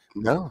was like,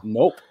 no,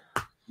 nope.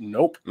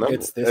 Nope. No,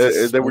 This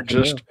is they were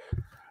something just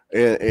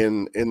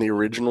in the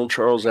original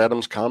Charles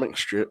Adams comic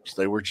strips.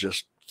 They were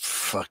just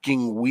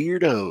fucking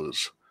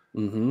weirdos.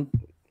 new. Mm-hmm.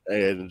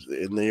 And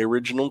in the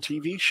original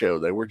TV show,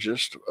 they were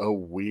just a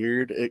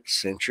weird,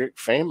 eccentric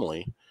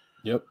family.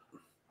 Yep.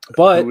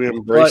 But who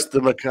embraced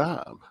the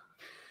macabre.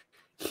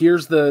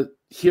 Here's the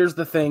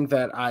thing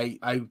that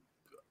I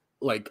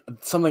like,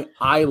 something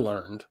I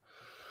learned,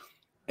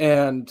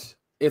 and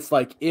it's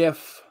like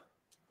if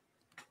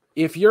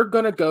you're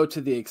gonna go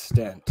to the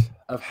extent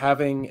of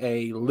having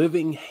a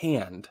living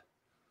hand,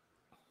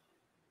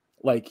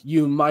 like,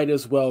 you might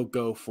as well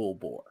go full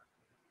bore.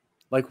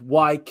 Like,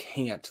 why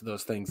can't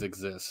those things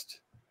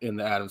exist in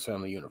the Addams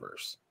Family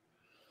universe?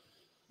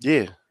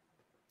 Yeah.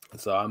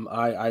 So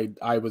I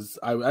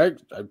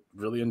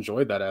really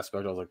enjoyed that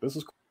aspect. I was like, this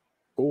is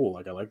cool.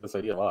 Like, I like this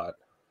idea a lot.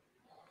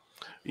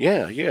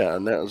 Yeah,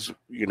 and that was,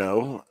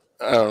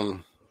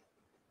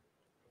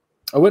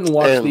 I went and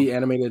watched the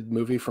animated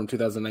movie from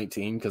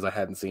 2019 because I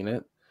hadn't seen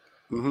it.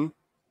 Mm-hmm.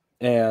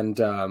 And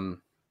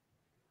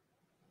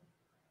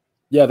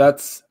yeah,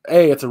 it's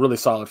a really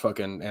solid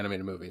fucking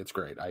animated movie. It's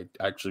great. I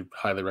actually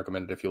highly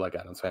recommend it if you like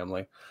Addams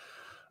Family.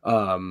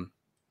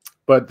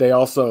 But they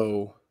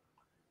also,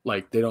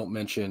 like, they don't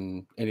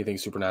mention anything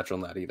supernatural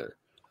in that either.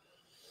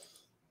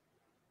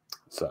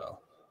 So,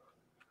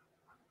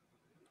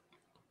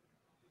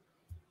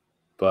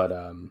 but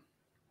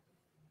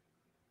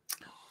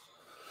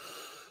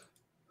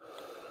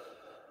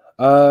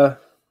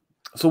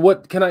so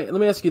let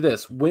me ask you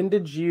this. When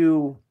did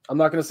you, I'm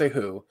not going to say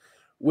who,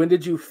 when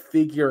did you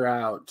figure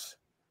out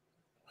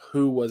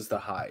who was the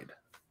Hyde?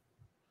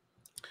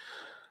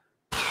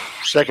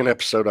 Second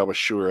episode, I was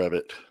sure of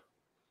it.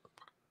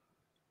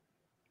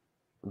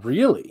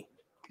 Really?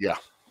 Yeah.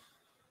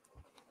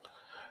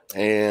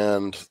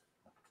 And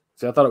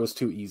see, I thought it was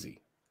too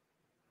easy.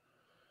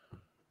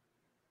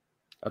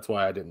 That's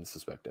why I didn't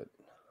suspect it.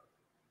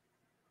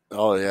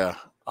 Oh, yeah.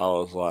 I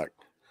was like,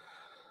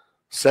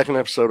 second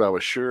episode, I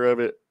was sure of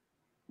it.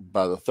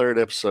 By the third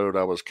episode,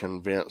 I was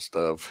convinced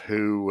of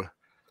who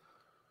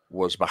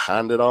was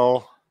behind it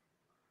all.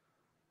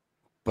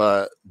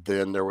 But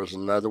then there was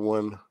another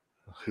one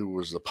who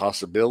was the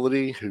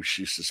possibility, who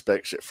she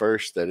suspects at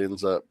first, that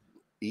ends up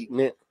eating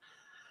it.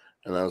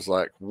 And I was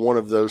like, one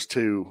of those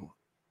two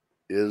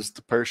is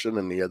the person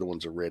and the other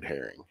one's a red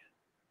herring.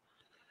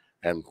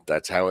 And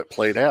that's how it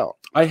played out.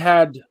 I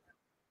had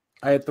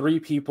 3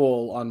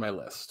 people on my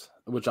list,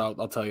 which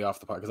I'll tell you off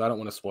the pod because I don't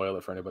want to spoil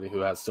it for anybody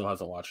who still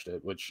hasn't watched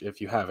it, which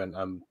if you haven't,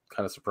 I'm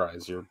kind of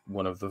surprised. You're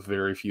one of the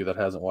very few that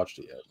hasn't watched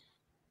it yet.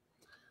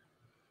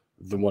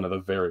 One of the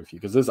very few,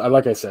 because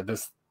like I said,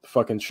 this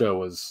fucking show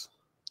was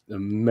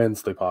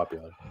immensely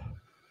popular.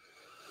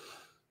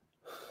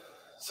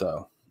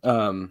 So, yeah,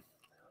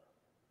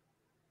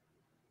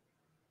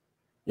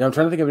 I'm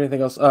trying to think of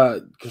anything else.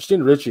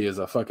 Christina Ricci is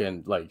a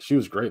fucking, like, she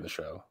was great in the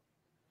show.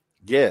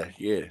 Yeah.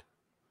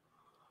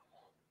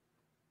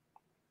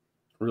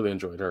 Really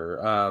enjoyed her.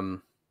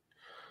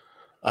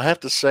 I have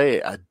to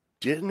say, I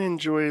didn't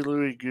enjoy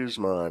Luis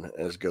Guzman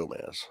as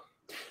Gomez.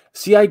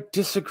 See, I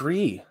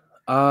disagree.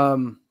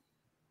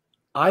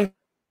 I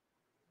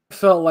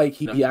felt like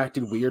he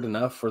acted weird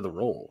enough for the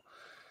role.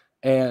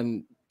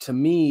 And to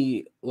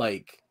me,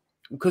 like,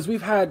 because we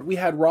had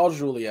Raul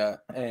Julia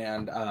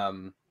and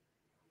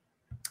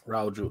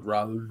Raul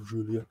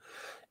Julia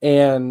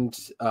and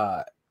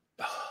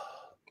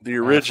the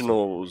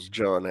original was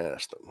John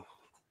Astin.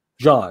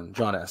 John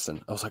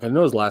Astin. I was like, I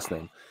know his last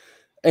name.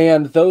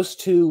 And those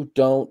two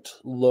don't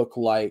look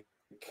like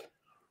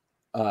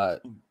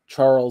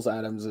Charles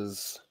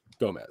Adams's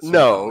Gomez.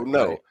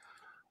 No.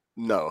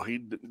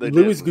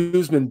 Luis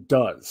Guzman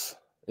does,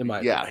 in my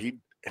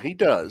opinion. He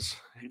does.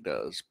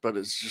 But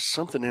it's just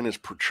something in his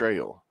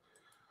portrayal.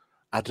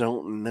 I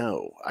don't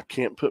know. I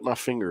can't put my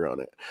finger on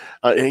it.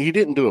 He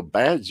didn't do a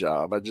bad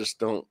job. I just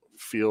don't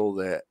feel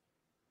that.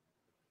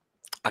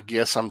 I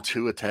guess I'm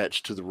too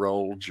attached to the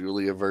Raul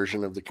Julia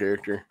version of the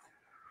character.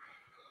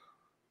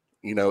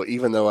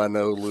 Even though I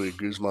know Luis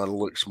Guzman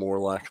looks more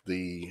like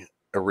the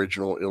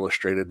original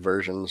illustrated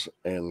versions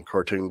and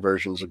cartoon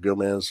versions of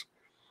Gomez.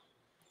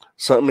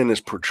 Something in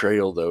his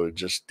portrayal, though, it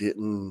just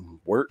didn't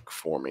work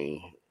for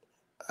me.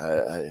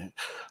 I'm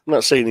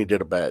not saying he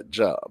did a bad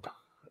job.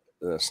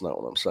 That's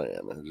not what I'm saying.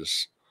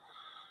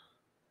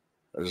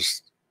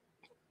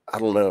 I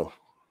don't know.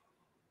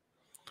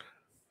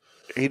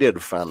 He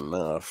did fine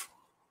enough.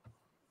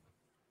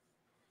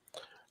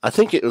 I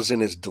think it was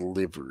in his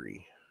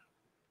delivery.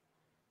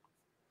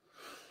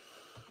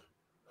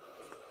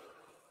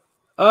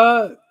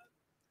 Because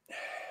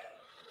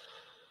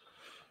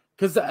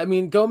I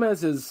mean,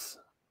 Gomez is,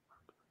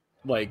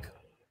 like,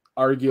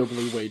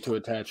 arguably way too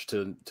attached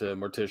to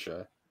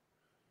Morticia.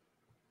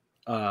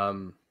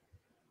 And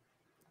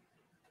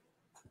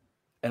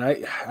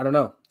I don't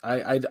know.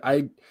 I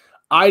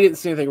didn't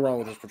see anything wrong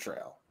with his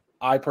portrayal.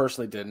 I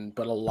personally didn't,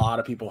 but a lot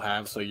of people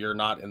have, so you're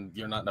not in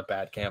a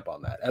bad camp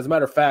on that. As a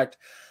matter of fact,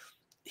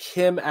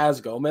 him as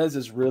Gomez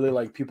is really,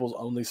 like, people's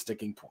only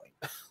sticking point.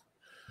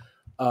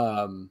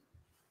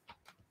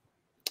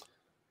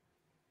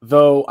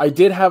 Though I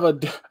did have a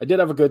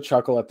good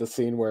chuckle at the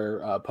scene where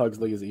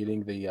Pugsley is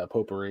eating the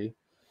potpourri.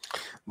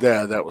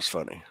 Yeah, that was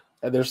funny.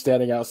 And they're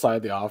standing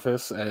outside the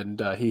office,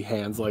 and he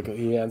hands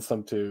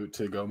some to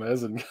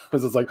Gomez, and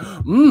Gomez is like,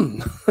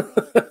 And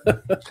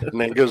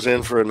then goes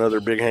in for another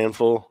big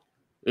handful.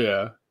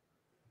 Yeah.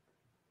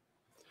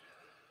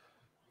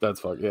 That's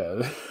fuck,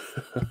 yeah.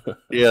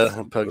 Yeah,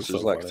 and Pugs so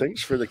is like, funny.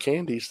 thanks for the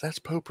candies. That's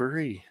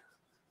potpourri.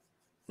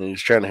 And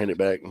he's trying to hand it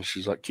back, and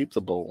she's like, keep the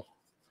bowl.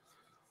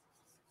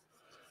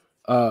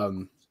 What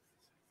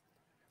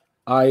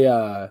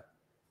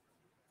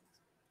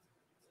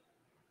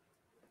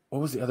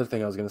was the other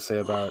thing I was going to say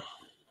about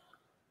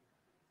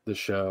the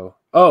show?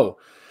 Oh,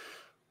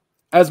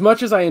 as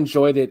much as I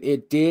enjoyed it,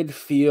 it did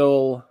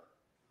feel.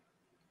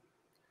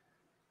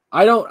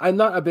 I'm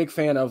not a big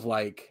fan of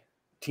like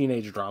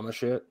teenage drama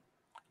shit.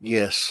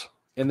 Yes.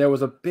 And there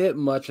was a bit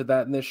much of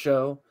that in this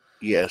show.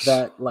 Yes.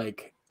 That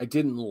like I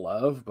didn't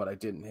love, but I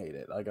didn't hate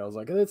it. Like I was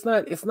like, it's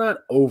not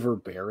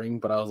overbearing,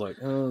 but I was like,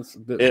 oh, it's a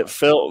bit. It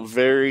felt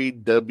very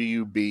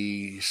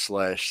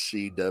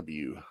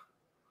WB/CW.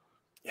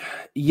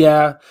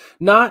 Yeah,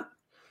 not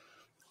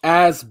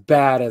as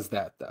bad as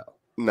that though.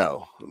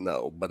 No,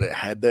 but it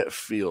had that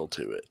feel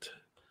to it.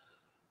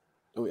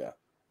 Oh yeah.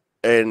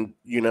 And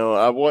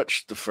I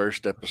watched the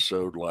first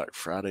episode like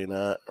Friday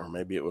night, or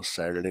maybe it was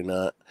Saturday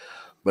night,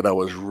 but I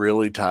was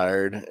really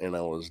tired and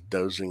I was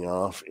dozing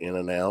off in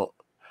and out.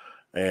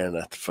 And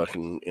at the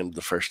fucking end of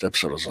the first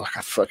episode, I was like,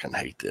 I fucking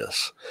hate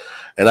this.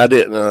 And I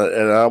didn't,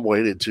 and I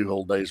waited 2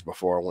 whole days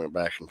before I went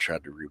back and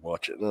tried to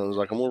rewatch it. And I was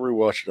like, I'm going to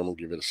rewatch it. I'm going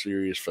to give it a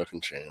serious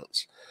fucking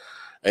chance.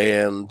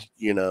 And,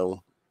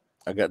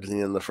 I got to the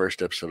end of the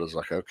first episode. I was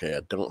like, okay,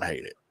 I don't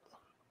hate it.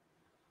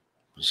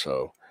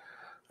 So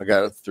I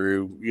got it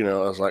through,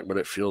 I was like, but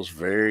it feels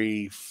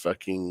very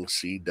fucking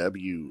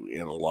CW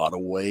in a lot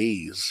of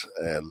ways.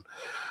 And,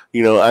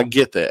 I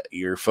get that.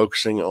 You're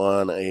focusing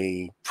on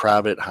a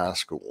private high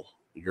school.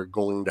 You're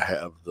going to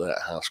have that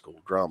high school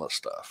drama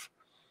stuff.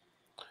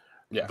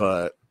 Yeah.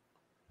 But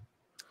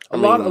a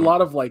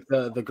lot of like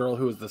the girl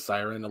who was the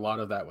siren, a lot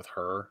of that with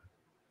her.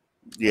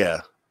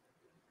 Yeah.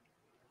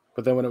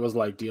 But then when it was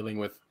like dealing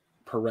with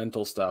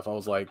parental stuff, I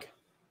was like,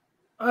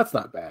 oh, that's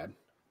not bad.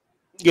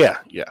 Yeah.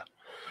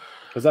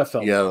 Because that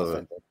felt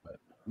the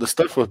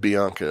stuff with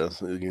Bianca,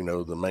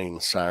 the main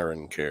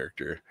siren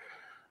character,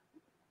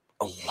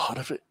 a lot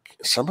of it,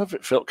 some of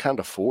it felt kind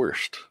of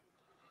forced.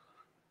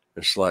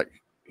 It's like,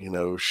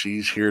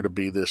 she's here to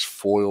be this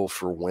foil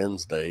for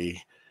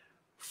Wednesday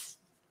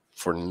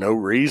for no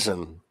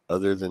reason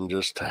other than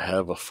just to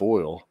have a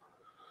foil.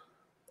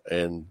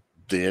 And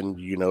then,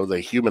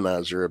 they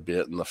humanize her a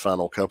bit in the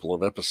final couple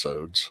of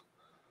episodes.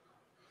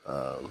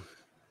 I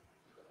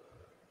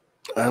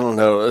don't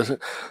know.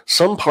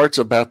 Some parts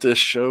about this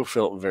show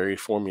felt very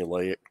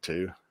formulaic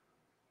too.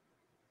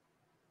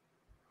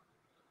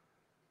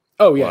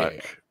 Oh yeah,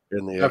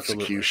 in the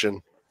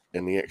execution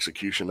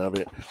of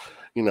it.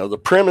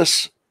 The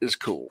premise is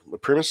cool. The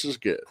premise is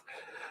good.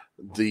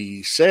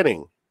 The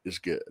setting is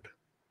good,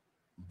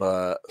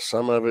 but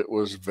some of it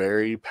was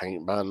very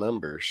paint by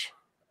numbers.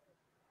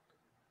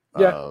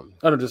 Yeah,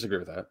 I don't disagree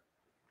with that.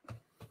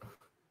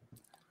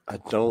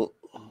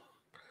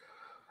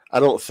 I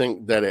don't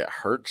think that it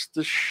hurts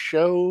the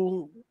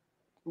show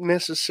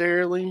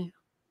necessarily.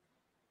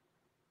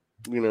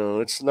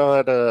 It's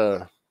not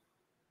a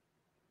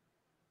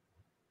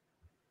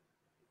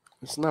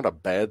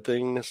bad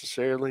thing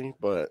necessarily,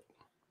 but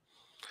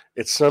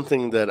it's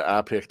something that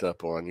I picked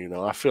up on.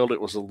 I felt it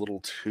was a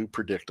little too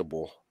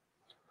predictable,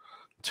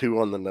 too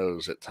on the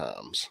nose at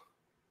times.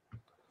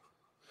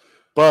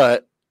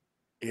 But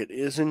it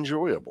is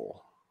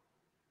enjoyable.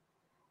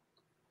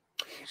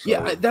 So,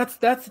 yeah, that's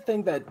the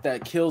thing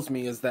that kills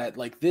me is that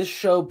like this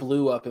show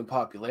blew up in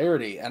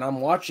popularity, and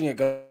I'm watching it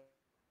go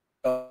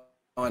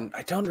on.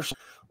 I don't understand.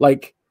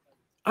 Like,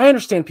 I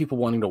understand people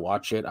wanting to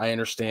watch it. I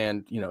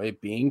understand,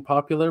 it being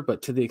popular,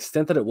 but to the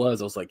extent that it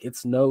was, I was like,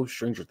 it's no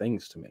Stranger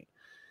Things to me.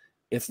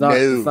 It's not.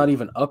 No. It's not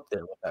even up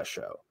there with that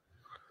show.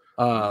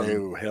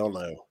 No, hell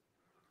no.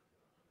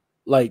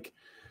 Like,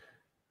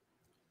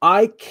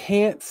 I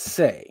can't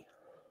say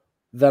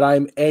that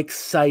I'm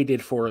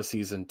excited for a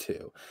season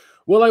 2.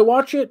 Will I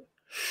watch it?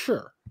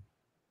 Sure.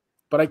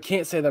 But I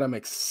can't say that I'm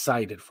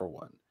excited for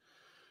one.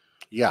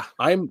 Yeah.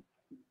 I'm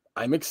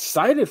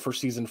excited for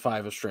season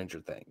 5 of Stranger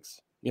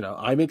Things.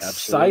 I'm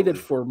excited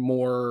for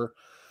more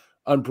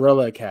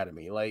Umbrella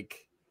Academy.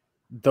 Like,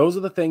 those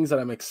are the things that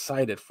I'm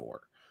excited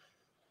for.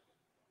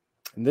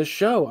 And this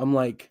show, I'm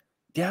like,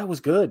 yeah, it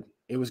was good.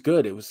 It was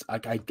good. It was I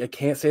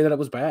can't say that it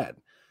was bad.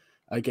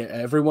 Like,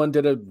 everyone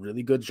did a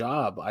really good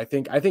job. I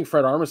think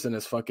Fred Armisen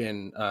is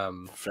fucking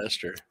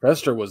Fester.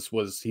 Fester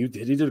he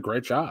did a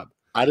great job.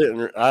 I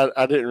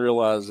didn't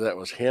realize that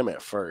was him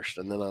at first,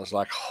 and then I was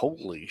like,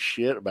 holy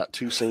shit! About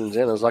 2 scenes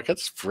in, I was like,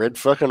 that's Fred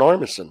fucking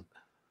Armisen.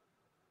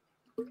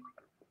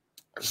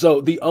 So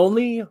the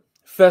only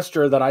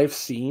Fester that I've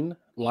seen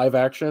live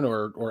action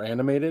or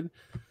animated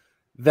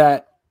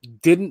that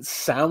didn't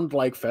sound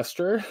like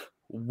Fester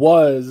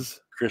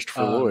was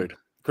Christopher Lloyd.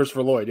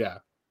 Christopher Lloyd, yeah.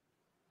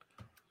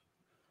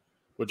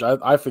 which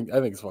I think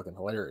is fucking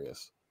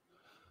hilarious.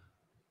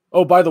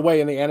 Oh, by the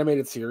way, in the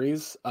animated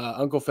series,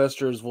 Uncle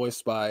Fester is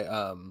voiced by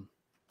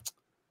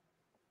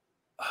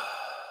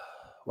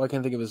well, I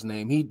can't think of his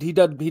name. He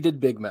did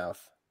Big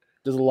Mouth.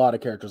 There's a lot of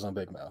characters on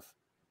Big Mouth.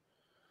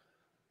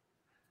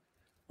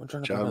 I'm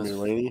trying to John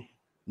Mulaney?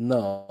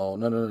 No.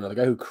 The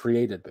guy who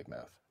created Big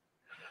Mouth.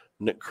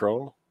 Nick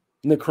Kroll?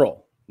 Nick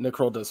Kroll. Nick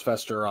Kroll does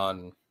Fester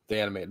on the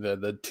animated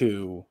the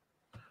two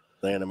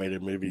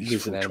animated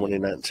movies from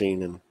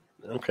 2019 and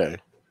okay.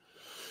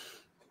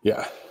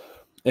 Yeah.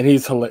 And he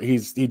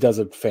does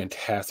a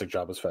fantastic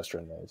job as Fester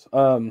in those.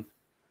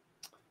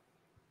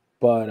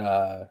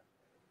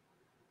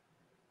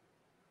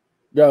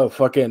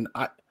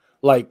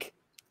 Like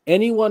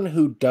anyone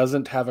who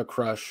doesn't have a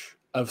crush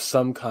of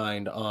some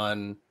kind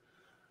on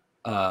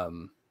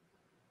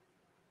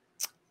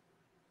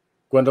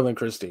Gwendolyn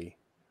Christie,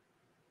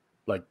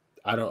 like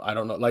I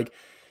don't know, like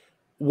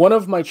one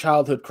of my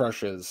childhood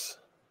crushes,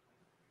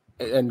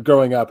 and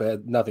growing up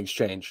nothing's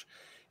changed,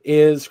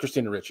 is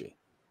Christina Ricci,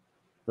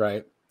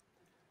 right?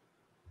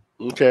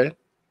 Okay.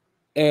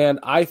 And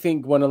I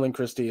think Gwendolyn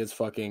Christie is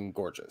fucking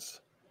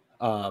gorgeous.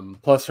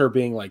 Plus her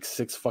being like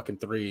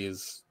 6'3"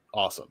 is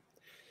awesome.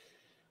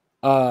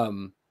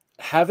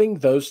 Having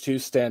those two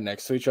stand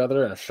next to each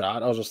other in a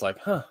shot, I was just like,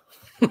 huh.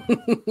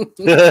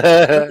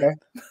 Okay.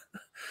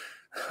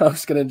 I'm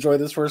just gonna enjoy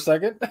this for a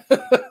second.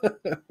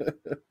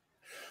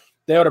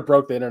 They would have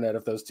broke the internet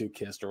if those two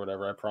kissed or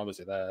whatever. I promise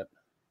you that.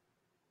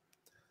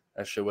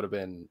 That shit would have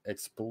been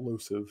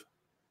explosive.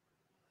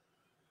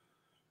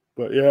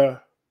 But yeah.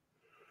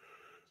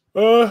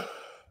 I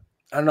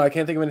don't know. I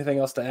can't think of anything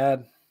else to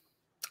add.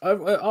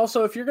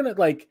 Also, if you're gonna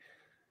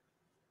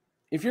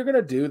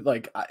do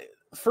like,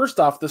 first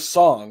off, the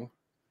song,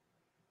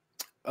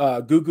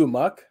 "Goo Goo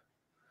Muck,"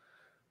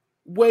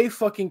 way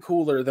fucking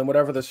cooler than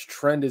whatever this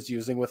trend is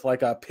using with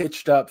like a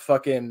pitched up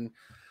fucking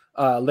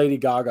Lady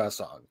Gaga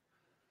song.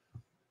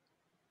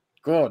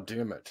 God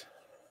damn it.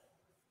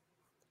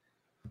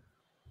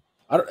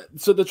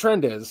 So the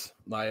trend is,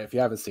 Maya, if you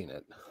haven't seen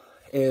it,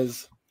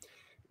 is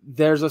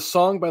there's a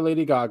song by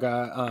Lady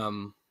Gaga.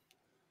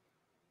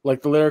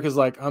 Like the lyric is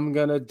like, I'm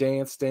gonna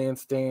dance,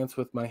 dance, dance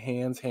with my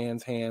hands,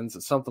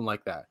 something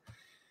like that.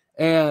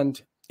 And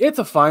it's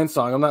a fine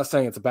song. I'm not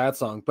saying it's a bad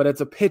song, but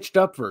it's a pitched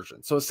up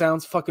version. So it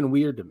sounds fucking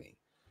weird to me.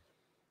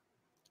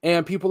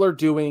 And people are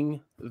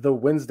doing the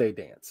Wednesday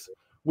dance,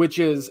 which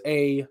is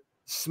a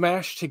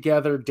smashed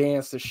together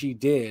dance that she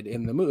did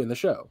in the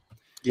show.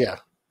 Yeah.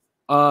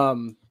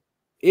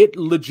 It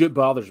legit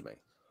bothers me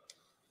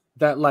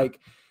that, like,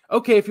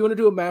 okay, if you want to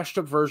do a mashed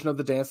up version of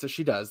the dance that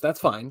she does, that's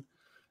fine.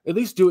 At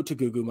least do it to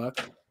Goo Goo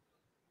Muck,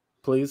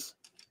 please.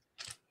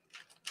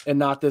 And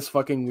not this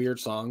fucking weird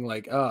song.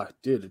 Like,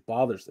 dude, it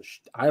bothers the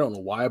shit. I don't know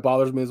why it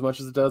bothers me as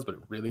much as it does, but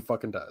it really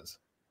fucking does.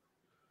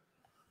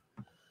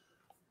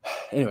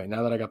 Anyway,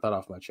 now that I got that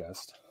off my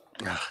chest.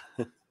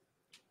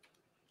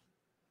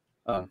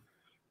 Well,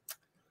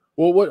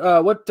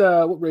 what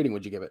rating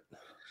would you give it?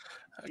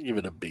 I give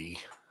it a B.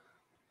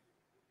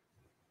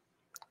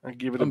 I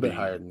give it a bit B.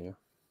 higher than you.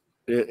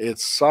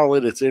 It's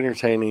solid. It's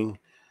entertaining,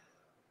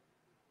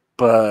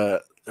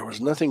 but there was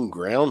nothing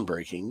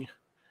groundbreaking.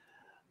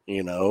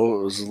 You know,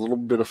 it was a little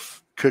bit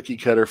of cookie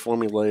cutter,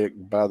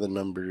 formulaic, by the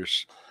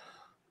numbers,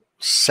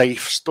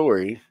 safe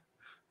story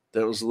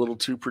that was a little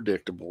too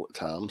predictable at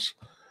times.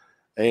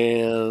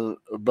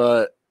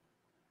 But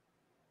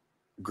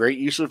great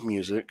use of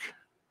music,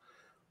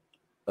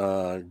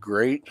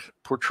 great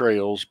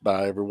portrayals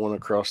by everyone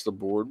across the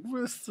board,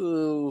 with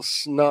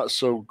not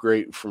so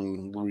great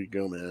from Luis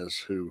Gomez,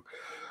 who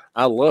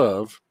I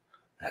love.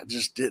 I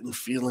just didn't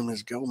feel him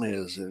as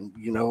Gomez, and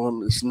you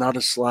know, it's not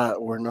a slight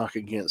or a knock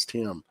against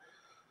him.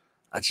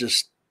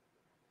 Did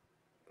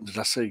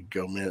I say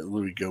Gomez?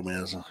 Luis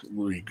Gomez,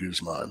 Luis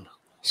Guzman.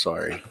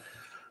 Sorry,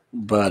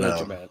 but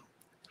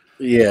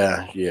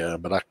yeah.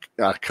 But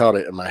I caught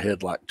it in my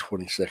head like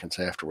 20 seconds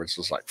afterwards.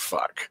 I was like,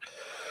 fuck.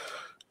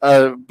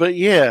 But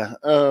yeah,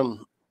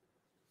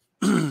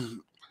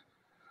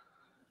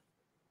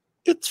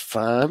 it's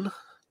fine.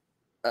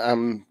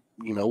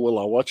 Will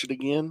I watch it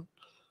again?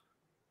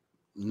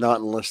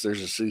 Not unless there's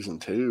a season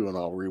 2, and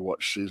I'll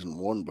rewatch season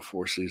 1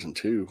 before season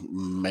 2.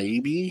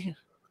 Maybe.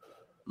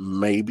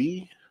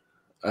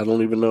 I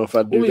don't even know if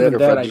I'd do that,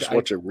 or if I'd just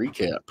watch a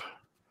recap.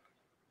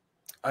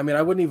 I mean,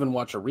 I wouldn't even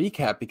watch a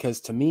recap, because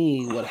to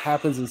me, what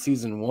happens in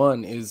season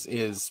 1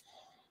 is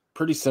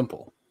pretty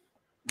simple.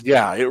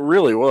 Yeah, it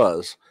really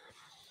was.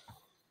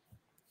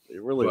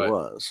 It really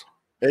was.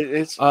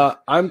 It's well,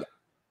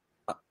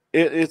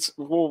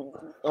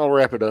 I'll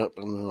wrap it up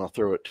and then I'll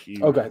throw it to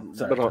you. Okay,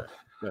 sorry. But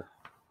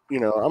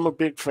I'm a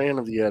big fan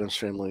of the Addams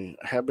Family.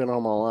 I have been all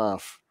my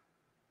life.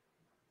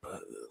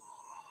 But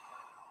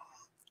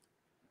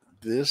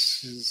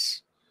this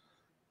is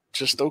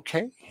just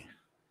okay.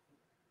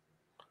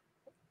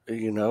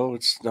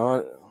 It's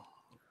not.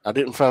 I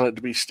didn't find it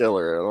to be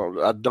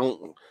stellar. I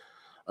don't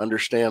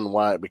understand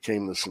why it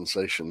became the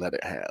sensation that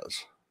it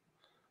has.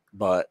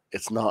 But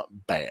it's not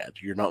bad.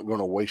 You're not going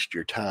to waste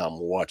your time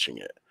watching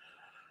it.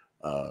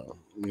 uh,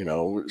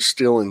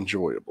 still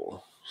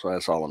enjoyable. So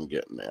that's all I'm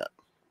getting at.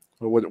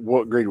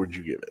 What grade would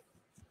you give it?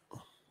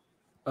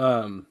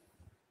 I'm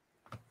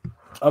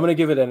gonna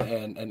give it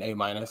an A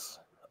minus.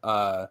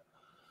 I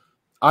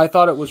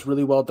thought it was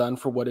really well done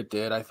for what it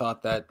did. I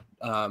thought that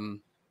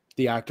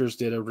the actors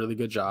did a really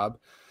good job.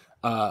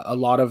 A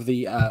lot of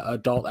the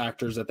adult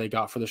actors that they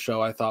got for the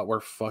show, I thought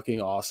were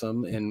fucking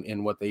awesome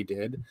in what they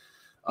did.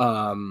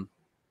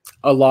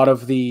 A lot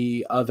of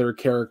the other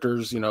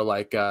characters,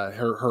 like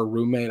her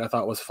roommate, I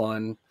thought was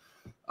fun.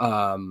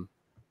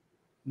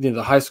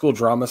 The high school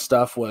drama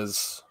stuff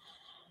was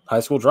high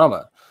school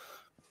drama,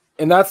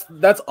 and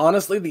that's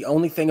honestly the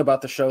only thing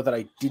about the show that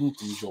I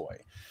didn't enjoy.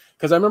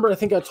 Because I remember, I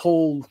think I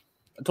told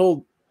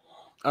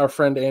our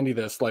friend Andy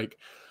this, like,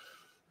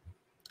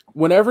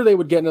 whenever they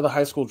would get into the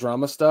high school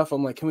drama stuff,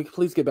 I'm like, can we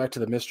please get back to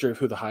the mystery of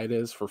who the Hyde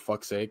is, for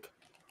fuck's sake?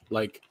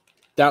 Like,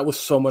 that was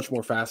so much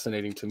more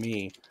fascinating to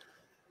me.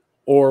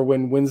 Or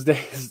when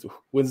Wednesday's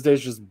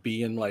just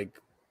being like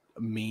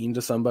mean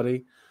to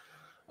somebody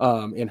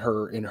in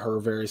her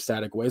very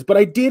static ways. But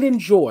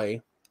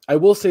I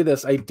will say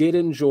this, I did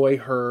enjoy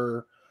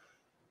her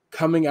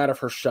coming out of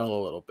her shell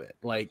a little bit.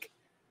 Like,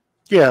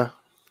 yeah,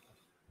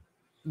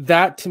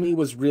 that to me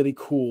was really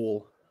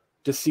cool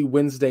to see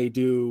Wednesday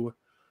do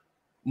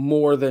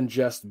more than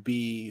just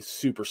be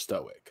super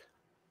stoic.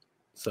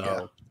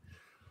 So,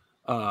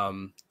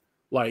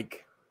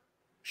 like,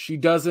 she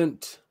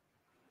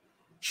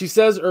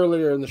says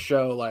earlier in the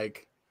show,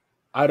 like,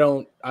 I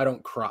don't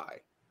cry.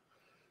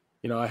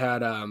 I had,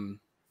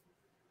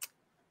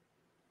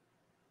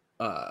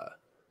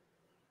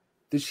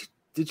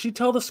 did she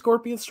tell the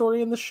Scorpion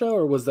story in the show,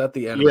 or was that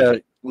the end? Yeah,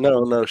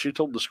 no, she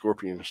told the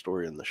Scorpion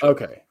story in the show.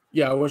 Okay.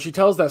 Yeah, when she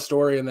tells that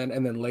story and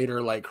then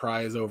later, like,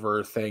 cries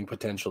over Thing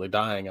potentially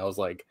dying, I was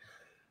like,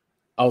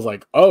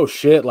 oh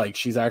shit, like,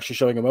 she's actually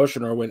showing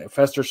emotion. Or when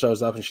Fester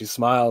shows up and she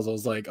smiles, I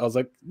was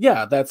like,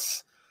 yeah,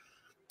 that's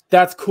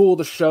cool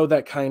to show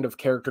that kind of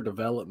character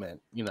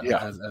development,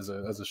 as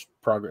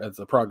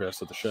a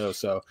progress of the show.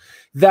 So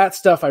that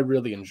stuff I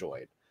really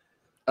enjoyed.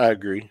 I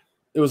agree.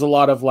 It was a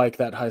lot of like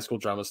that high school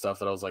drama stuff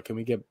that I was like, can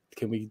we get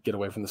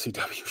away from the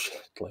CW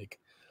shit? Like,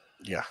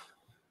 yeah.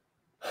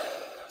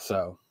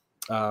 So,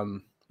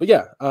 but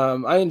yeah,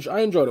 I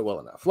enjoyed it well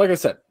enough. Like I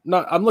said,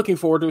 I'm looking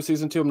forward to a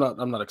season 2.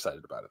 I'm not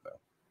excited about it though.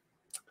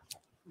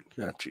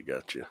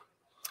 Gotcha.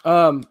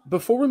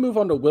 Before we move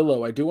on to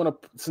Willow, I do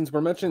want to, since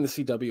we're mentioning the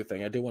CW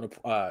thing, I do want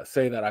to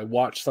say that I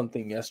watched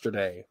something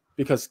yesterday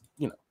because,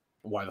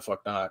 why the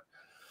fuck not?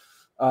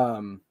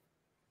 I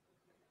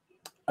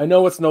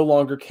know it's no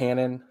longer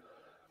canon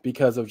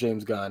because of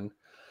James Gunn,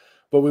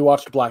 but we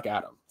watched Black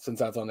Adam since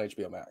that's on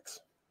HBO Max.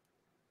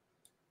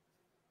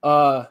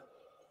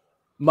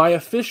 My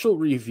official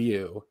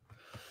review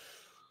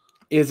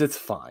is it's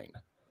fine.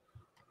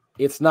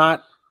 It's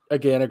not,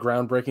 again, a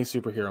groundbreaking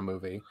superhero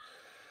movie.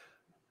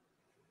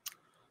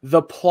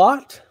 The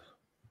plot,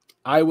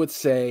 I would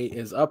say,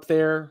 is up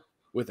there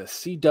with a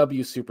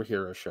CW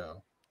superhero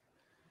show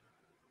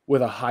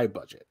with a high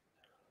budget.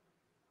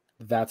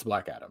 That's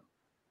Black Adam.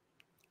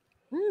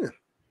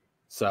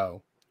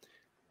 So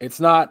it's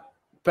not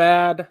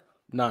bad,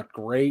 not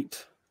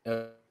great.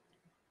 I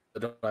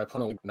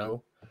don't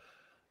know.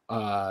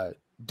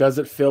 Does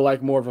it feel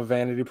like more of a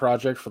vanity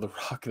project for The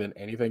Rock than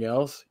anything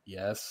else?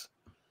 Yes.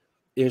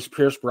 Is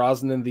Pierce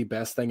Brosnan the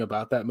best thing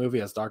about that movie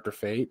as Dr.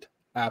 Fate?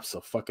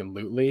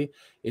 Abso-fucking-lutely.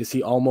 Is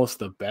he almost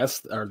the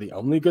best or the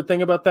only good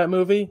thing about that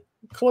movie?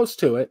 Close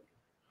to it.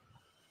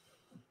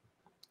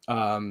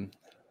 The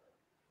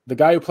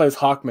guy who plays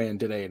Hawkman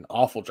did an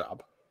awful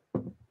job.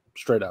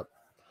 Straight up.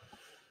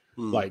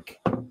 Like,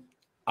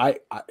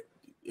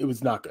 it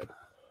was not good.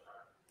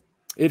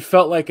 It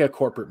felt like a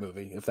corporate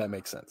movie, if that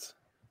makes sense.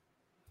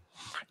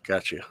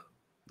 Gotcha.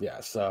 Yeah,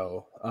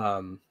 so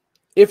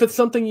if it's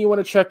something you want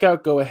to check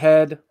out, go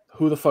ahead.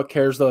 Who the fuck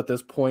cares though at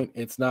this point?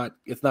 It's not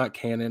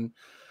canon.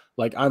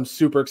 Like, I'm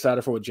super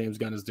excited for what James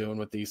Gunn is doing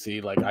with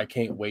DC. Like, I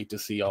can't wait to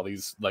see all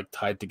these like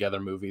tied together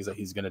movies that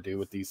he's gonna do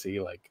with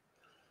DC. Like,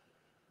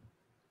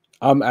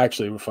 I'm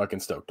actually fucking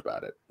stoked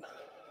about it.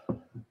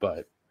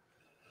 But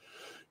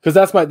because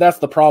that's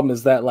the problem,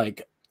 is that,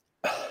 like,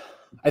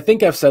 I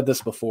think I've said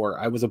this before.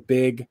 I was a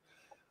big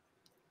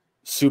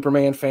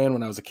Superman fan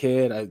when I was a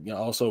kid. I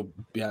also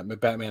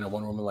Batman and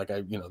Wonder Woman, like,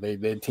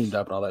 they teamed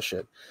up and all that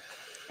shit.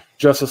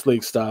 Justice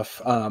League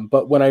stuff.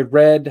 But when I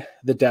read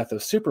the death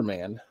of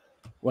Superman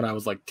when I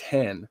was like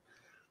 10,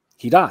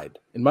 he died.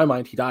 In my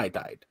mind, he died.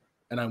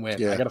 And I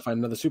went, I got to find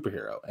another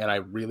superhero. And I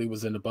really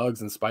was into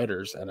bugs and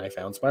spiders, and I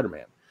found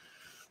Spider-Man.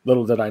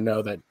 Little did I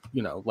know that,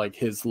 like,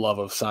 his love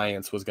of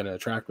science was going to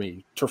attract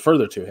me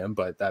further to him,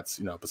 but that's,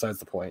 besides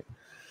the point.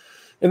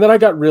 And then I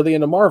got really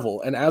into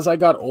Marvel. And as I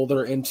got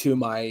older into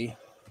my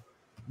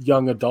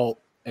young adult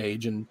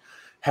age and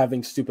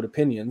having stupid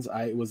opinions,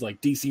 I was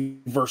like, DC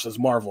versus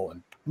Marvel,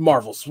 and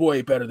Marvel's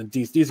way better than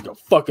DC. DC go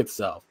fuck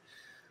itself.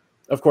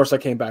 Of course, I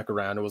came back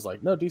around and was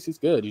like, no, DC's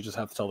good. You just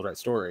have to tell the right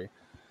story.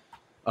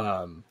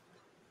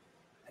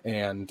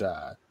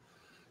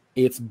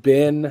 It's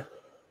been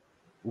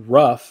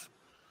rough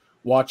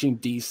watching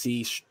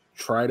DC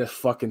try to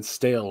fucking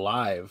stay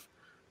alive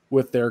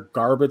with their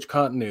garbage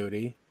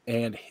continuity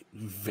and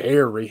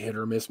very hit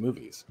or miss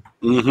movies.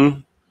 Mm-hmm.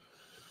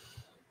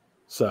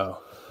 So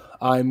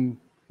I'm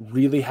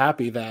really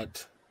happy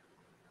that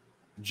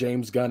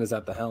James Gunn is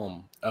at the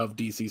helm of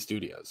DC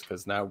Studios,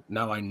 because now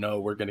I know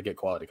we're going to get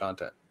quality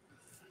content.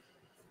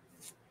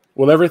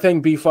 Will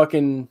everything be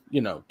fucking,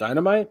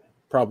 dynamite?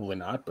 Probably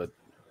not, but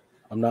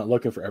I'm not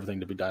looking for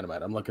everything to be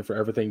dynamite. I'm looking for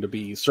everything to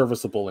be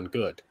serviceable and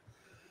good.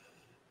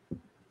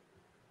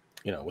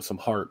 With some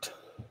heart.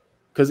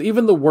 Because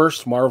even the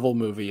worst Marvel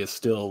movie is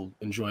still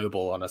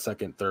enjoyable on a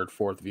second, third,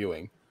 fourth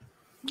viewing.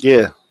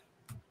 Yeah.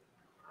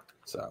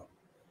 So.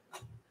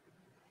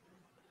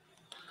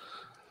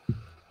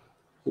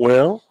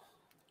 Well,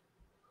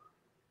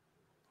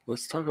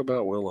 let's talk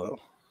about Willow.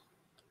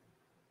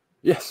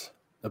 Yes.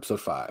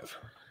 Episode 5.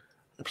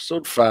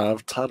 Episode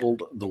 5,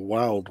 titled The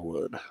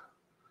Wildwood.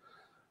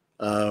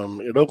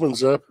 It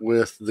opens up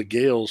with the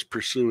Gales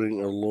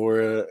pursuing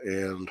Allura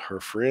and her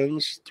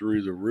friends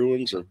through the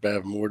ruins of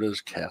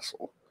Bavmorda's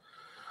castle.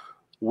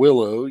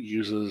 Willow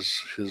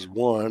uses his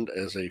wand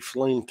as a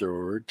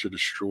flamethrower to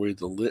destroy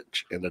the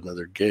Lich and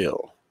another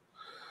Gale.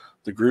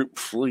 The group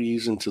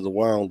flees into the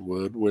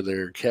Wildwood, where they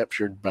are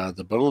captured by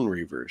the Bone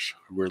Reavers,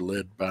 who are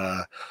led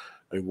by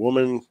a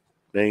woman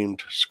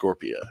named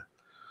Scorpia.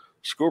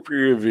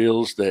 Scorpia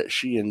reveals that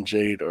she and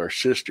Jade are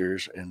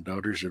sisters and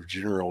daughters of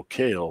General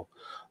Kale,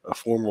 a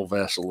former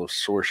vassal of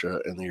Sorsha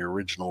and the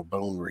original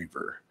Bone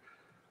Reaver.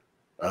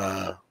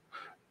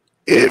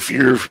 If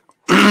you're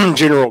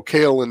General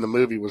Kale in the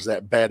movie was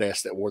that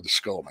badass that wore the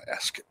skull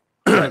mask.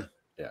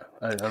 Yeah,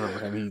 I remember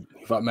him.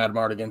 He fought Mad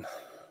Mardigan.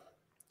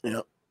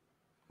 Yep.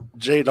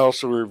 Jade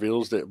also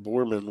reveals that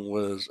Borman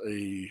was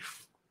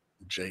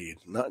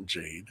not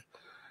Jade.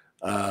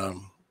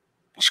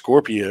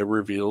 Scorpia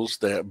reveals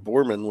that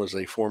Borman was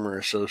a former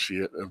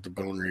associate of the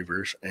Bone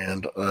Reavers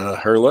and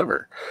her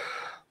lover.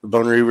 The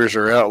Bone Reavers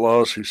are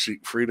outlaws who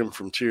seek freedom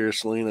from Tir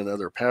Asleen and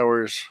other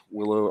powers.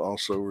 Willow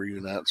also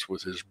reunites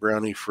with his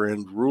brownie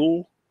friend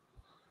Rule,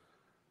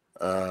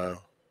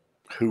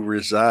 who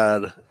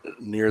reside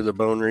near the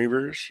Bone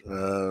Reavers.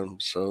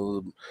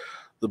 So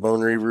the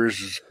Bone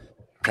Reavers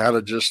kind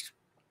of just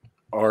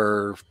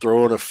are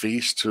throwing a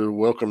feast to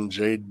welcome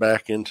Jade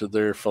back into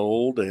their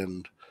fold,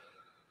 and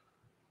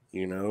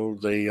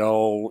they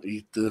all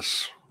eat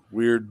this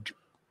weird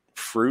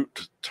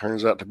fruit.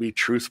 Turns out to be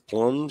truth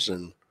plums,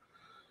 and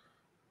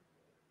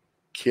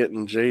Kit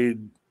and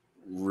Jade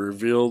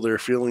reveal their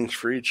feelings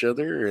for each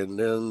other, and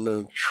then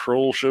the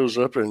troll shows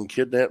up and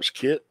kidnaps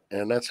Kit,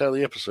 and that's how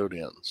the episode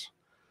ends.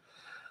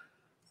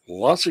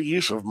 Lots of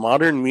use of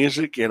modern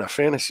music in a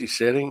fantasy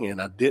setting,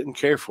 and I didn't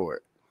care for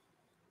it.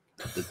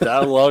 The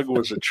dialogue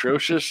was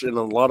atrocious in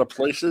a lot of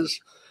places.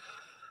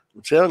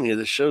 I'm telling you,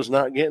 this show's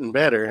not getting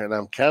better, and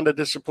I'm kind of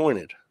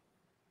disappointed.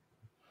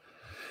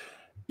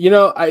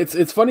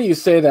 It's funny you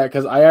say that,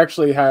 because I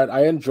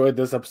enjoyed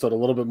this episode a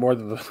little bit more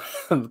than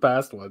the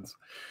past ones.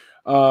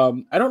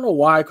 I don't know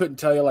why I couldn't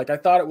tell you. Like, I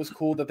thought it was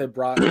cool that they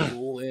brought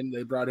Rule in.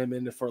 They brought him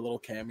in for a little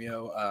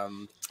cameo.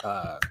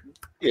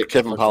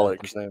 Kevin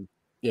Pollak.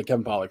 Yeah,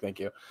 Kevin Pollak. Thank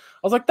you. I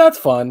was like, that's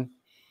fun.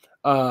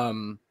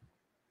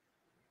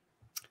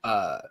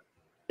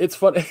 It's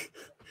fun.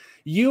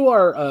 You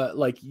are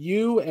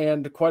you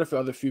and quite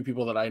a few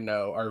people that I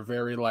know are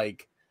very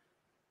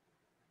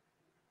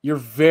you're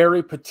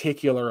very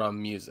particular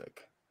on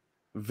music,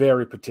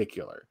 very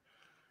particular.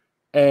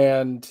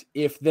 And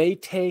if they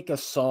take a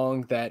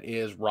song that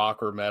is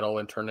rock or metal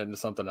and turn it into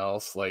something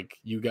else,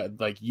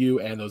 you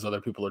and those other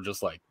people are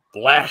just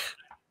blah,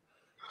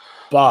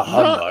 bah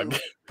humbug.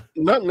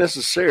 Not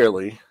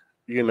necessarily.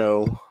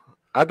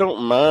 I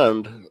don't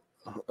mind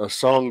a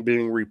song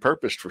being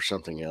repurposed for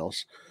something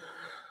else.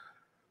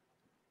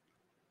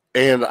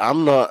 And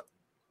I'm not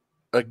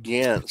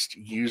against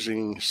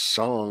using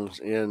songs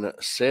in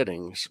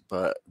settings,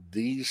 but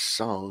these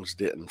songs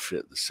didn't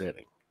fit the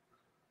setting.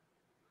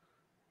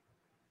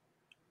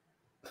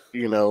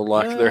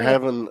 They're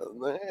having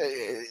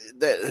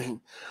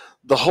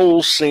the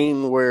whole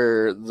scene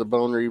where the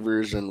Bone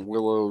Reavers and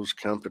Willow's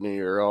company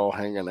are all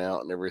hanging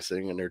out and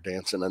everything, and they're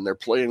dancing, and they're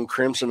playing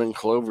Crimson and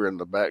Clover in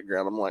the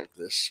background. I'm like,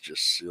 this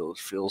just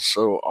feels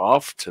so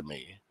off to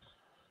me.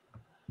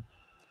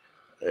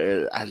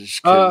 I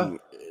just couldn't.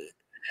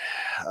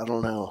 I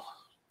don't know.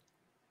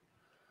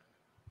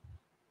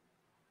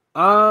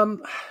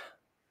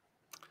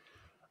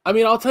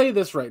 I'll tell you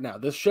this right now.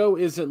 This show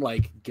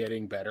isn't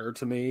getting better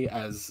to me,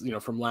 as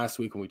from last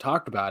week when we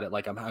talked about it.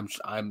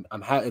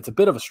 It's a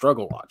bit of a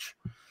struggle watch.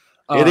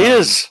 It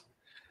is.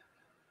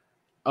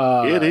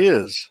 It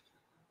is.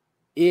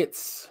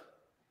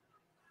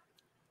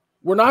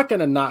 We're not going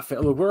to not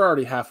look, we're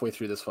already halfway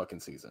through this fucking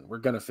season. We're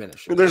going to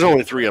finish it. There's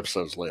only 3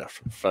 episodes left.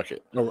 Fuck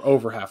it. Or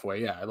over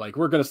halfway, yeah.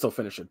 We're going to still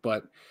finish it,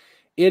 but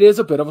it is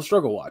a bit of a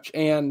struggle watch.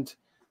 And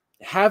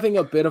having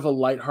a bit of a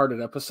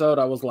lighthearted episode,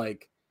 I was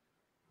like,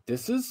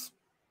 this is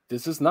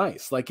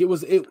nice.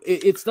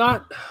 It's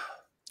not.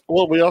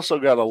 Well, we also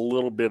got a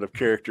little bit of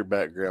character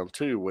background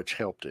too, which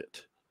helped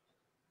it.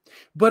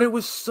 But it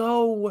was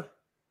so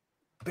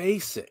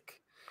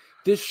basic.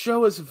 This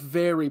show is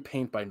very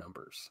paint by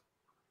numbers.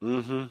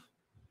 Mm-hmm.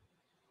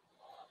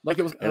 Like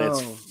it was, and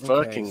it's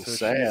fucking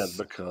sad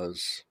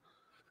because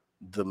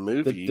the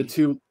movie, the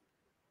two,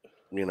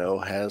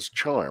 has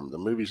charm. The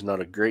movie's not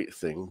a great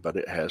thing, but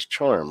it has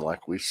charm,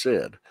 like we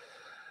said.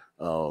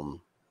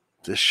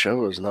 This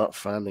show is not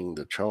finding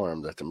the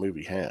charm that the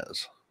movie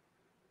has.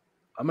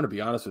 I'm going to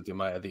be honest with you,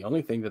 Maya. The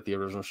only thing that the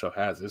original show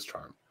has is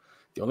charm.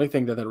 The only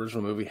thing that the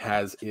original movie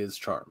has is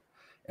charm.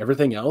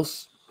 Everything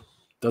else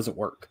doesn't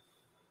work.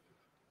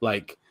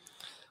 Like,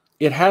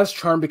 it has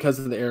charm because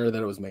of the era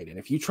that it was made in.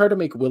 If you try to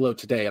make Willow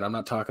today, and I'm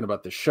not talking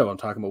about this show, I'm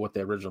talking about what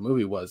the original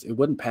movie was, it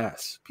wouldn't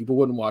pass. People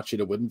wouldn't watch it.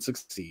 It wouldn't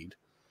succeed.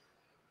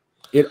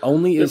 It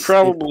only is. It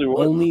probably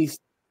wouldn't. Only,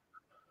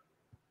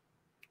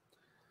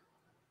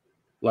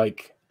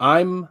 like,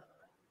 I'm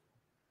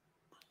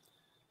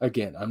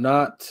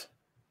not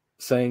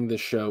saying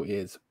this show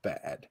is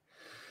bad,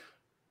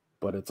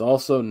 but it's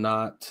also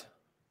not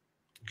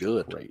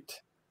good.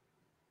 Great.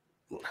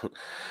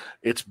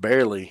 It's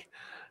barely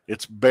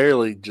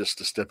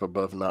just a step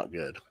above not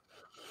good.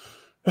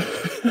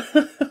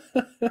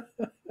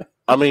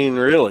 I mean,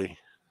 really.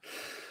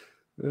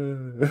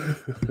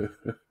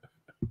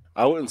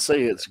 I wouldn't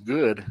say it's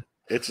good.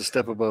 It's a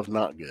step above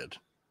not good.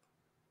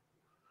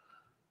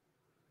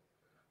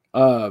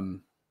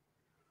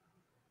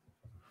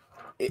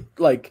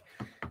 Like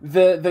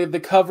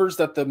the covers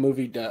that the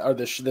movie did, or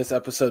this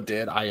episode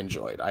did, I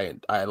enjoyed.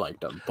 I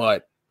liked them,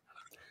 but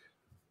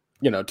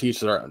to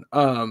each their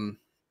own.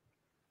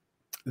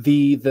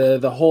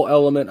 The whole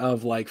element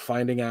of like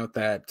finding out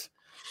that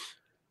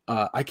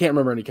I can't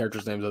remember any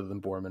characters' names other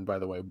than Borman, by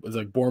the way. It's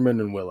like Borman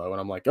and Willow,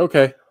 and I'm like,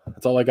 okay,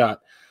 that's all I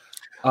got.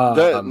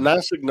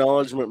 Nice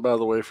acknowledgement, by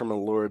the way, from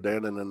Elora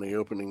Danan in the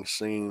opening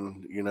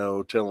scene,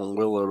 telling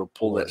Willow to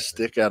pull that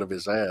stick out of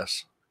his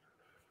ass.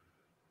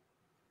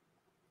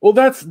 Well,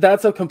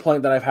 that's a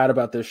complaint that I've had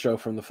about this show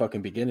from the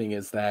fucking beginning,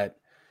 is that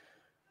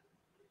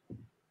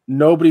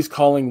nobody's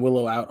calling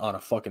Willow out on a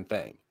fucking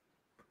thing.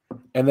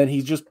 And then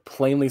he just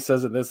plainly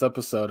says it this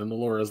episode, and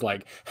Elora's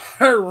like,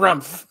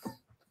 "Rumph."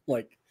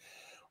 Like,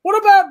 what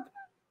about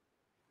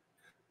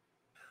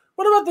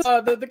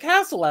this, the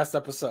castle last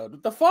episode?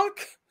 What the fuck?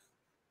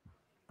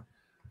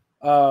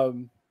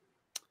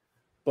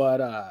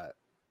 But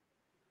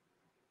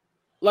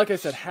like I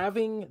said,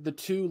 having the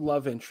two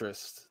love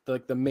interests,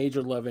 like the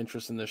major love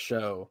interests in the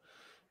show,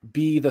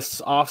 be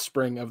the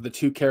offspring of the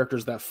two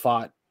characters that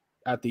fought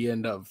at the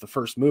end of the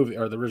first movie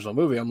or the original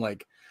movie, I'm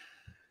like,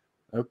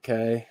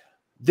 okay,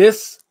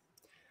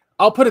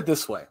 I'll put it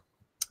this way.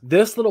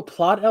 This little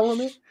plot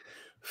element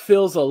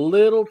feels a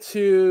little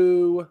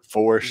too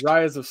forced.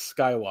 Rise of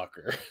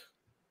Skywalker.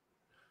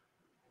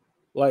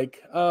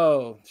 Like,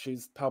 oh,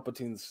 she's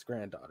Palpatine's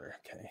granddaughter.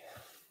 Okay,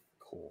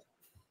 cool,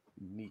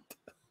 neat.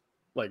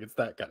 Like, it's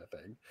that kind of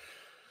thing.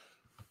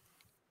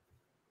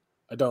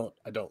 I don't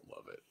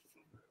love it.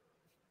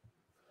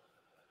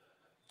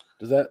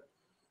 Does that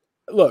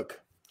look?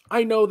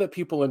 I know that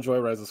people enjoy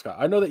Rise of Skywalker.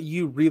 I know that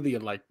you really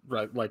like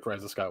Rise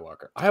of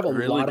Skywalker. I have a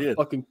lot of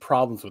fucking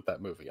problems with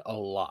that movie. A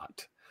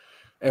lot.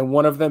 And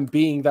one of them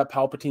being that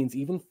Palpatine's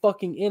even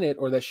fucking in it,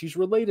 or that she's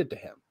related to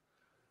him.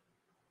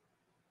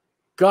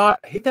 God,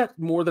 I hate that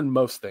more than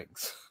most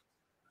things.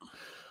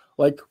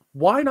 Like,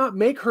 why not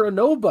make her a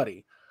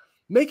nobody?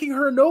 Making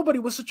her a nobody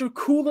was such a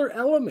cooler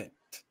element.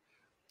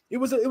 It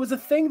was a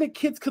thing that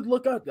kids could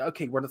look up.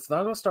 Okay, it's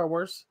not about Star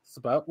Wars. It's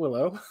about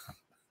Willow.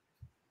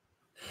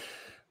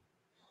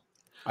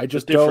 I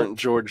just different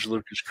George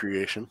Lucas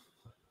creation.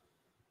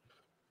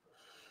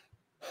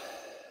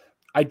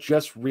 I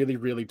just really,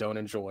 really don't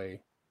enjoy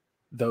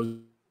those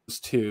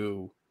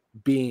two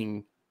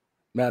being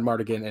Mad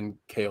Mardigan and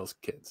Kale's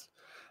kids.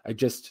 I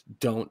just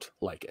don't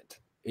like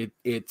it.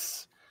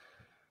 It's.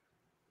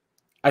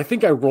 I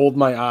think I rolled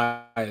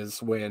my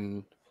eyes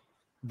when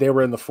they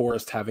were in the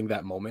forest having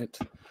that moment.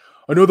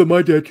 I know that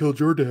my dad killed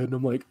your dad, and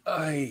I'm like,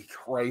 ay,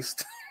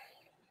 Christ.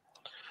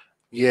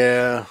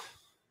 Yeah.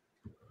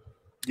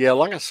 Yeah,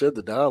 like I said,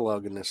 the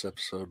dialogue in this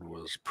episode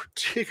was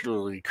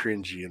particularly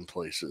cringy in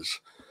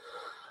places.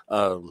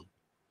 And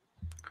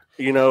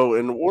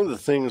one of the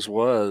things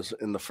was,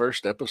 in the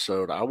first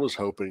episode, I was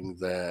hoping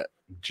that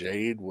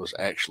Jade was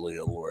actually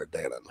Elora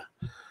Danan,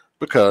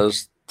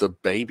 because the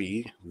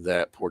baby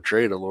that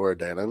portrayed Elora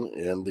Danan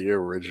in the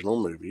original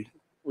movie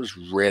was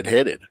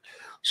redheaded.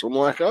 So I'm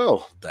like,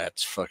 oh,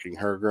 that's fucking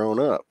her grown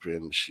up,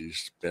 and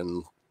she's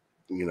been,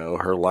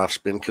 her life's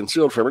been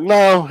concealed from her.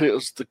 No, it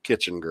was the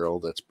kitchen girl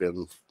that's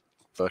been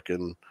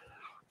fucking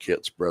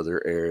Kit's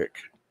brother, Eric.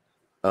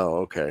 Oh,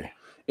 okay.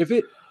 If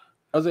it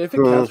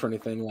counts for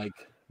anything, like,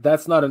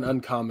 that's not an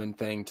uncommon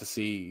thing to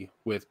see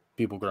with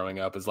people growing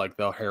up, is like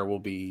their hair will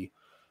be.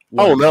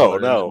 Oh,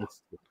 no.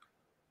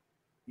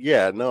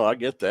 Yeah, no, I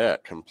get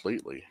that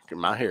completely.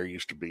 My hair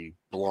used to be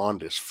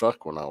blonde as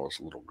fuck when I was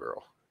a little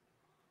girl.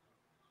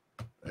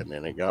 And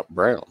then it got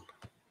brown.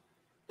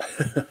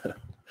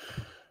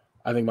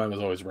 I think mine was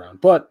always brown,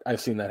 but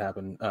I've seen that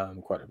happen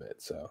quite a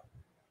bit. So,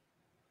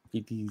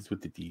 D's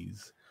with the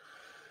D's.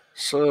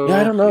 So, yeah,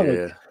 I don't know.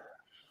 Yeah.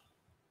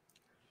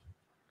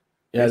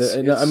 Yeah,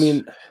 I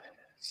mean,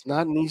 it's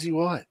not an easy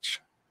watch.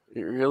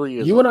 It really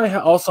is. You and I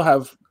also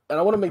have, and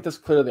I want to make this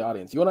clear to the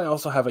audience, you and I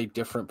also have a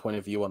different point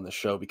of view on the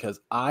show because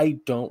I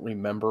don't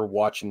remember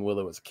watching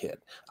Willow as a kid.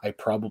 I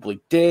probably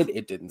did.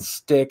 It didn't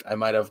stick. I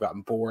might have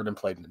gotten bored and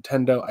played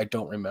Nintendo. I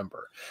don't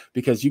remember.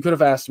 Because you could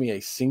have asked me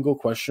a single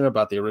question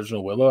about the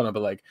original Willow, and I'd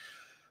be like,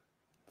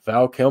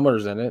 Val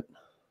Kilmer's in it.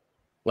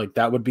 Like,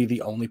 that would be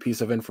the only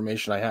piece of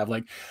information I have.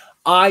 Like,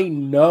 I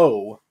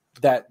know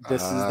that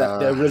this is that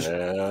the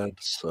original. I had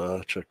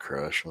such a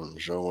crush on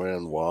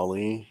Joanne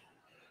Whalley,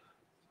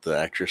 the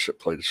actress that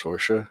played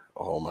Sorsha.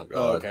 Oh my god.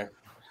 Oh, okay.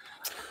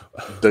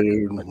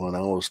 Dude, when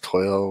I was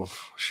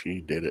 12, she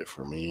did it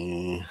for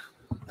me.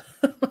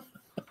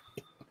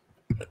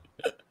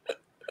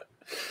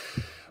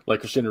 Like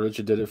Christina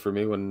Ricci did it for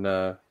me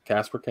when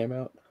Casper came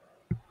out?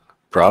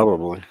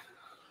 Probably.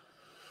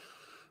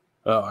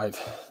 Oh, I've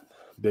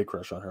big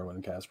crush on her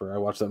when Casper. I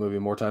watched that movie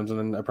more times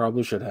than I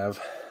probably should have.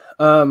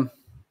 I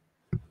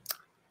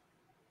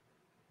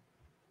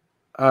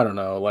don't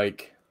know,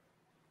 like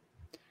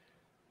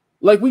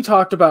we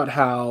talked about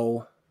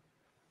how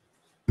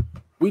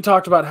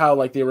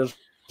like the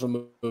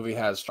original movie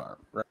has charm,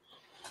 right?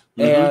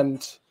 Mm-hmm.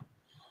 And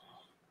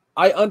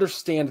I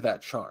understand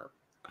that charm.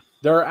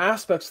 There are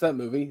aspects of that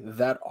movie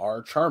that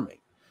are charming.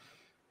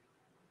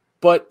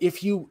 But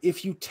if you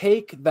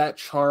take that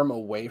charm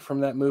away from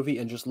that movie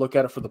and just look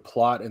at it for the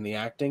plot and the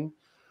acting,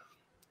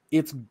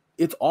 it's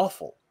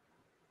awful.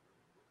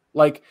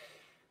 Like,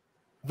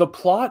 the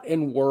plot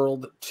and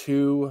world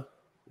to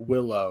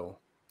Willow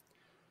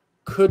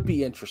could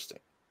be interesting.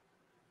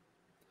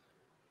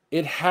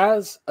 It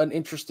has an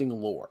interesting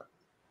lore,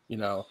 you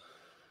know,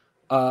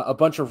 a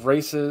bunch of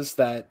races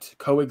that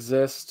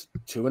coexist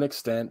to an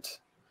extent,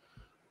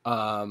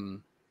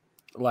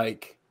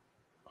 like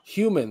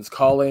humans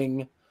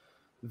calling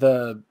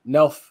the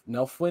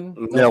Nelwyn,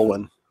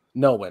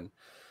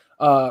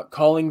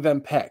 calling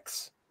them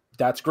Pecs.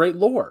 That's great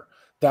lore.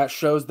 That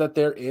shows that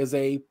there is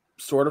a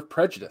sort of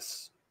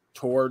prejudice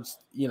towards,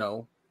 you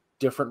know,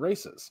 different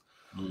races.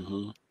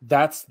 Mm-hmm.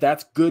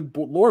 That's good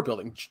lore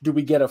building. Do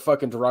we get a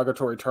fucking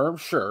derogatory term?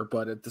 Sure,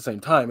 but at the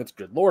same time, it's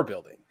good lore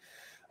building.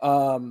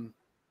 You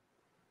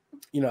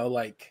know,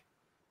 like,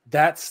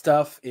 that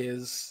stuff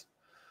is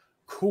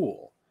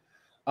cool.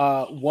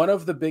 One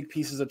of the big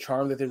pieces of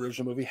charm that the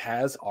original movie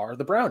has are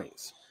the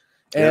brownies.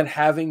 And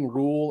having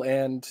Rule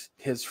and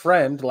his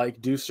friend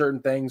like do certain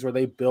things where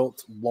they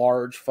built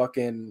large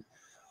fucking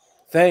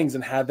things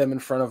and had them in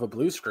front of a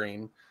blue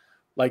screen.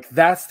 Like,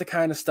 that's the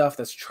kind of stuff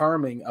that's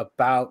charming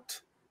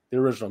about the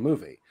original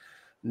movie,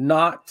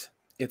 not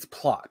its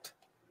plot.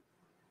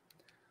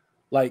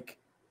 Like,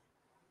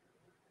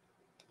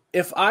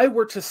 if I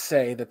were to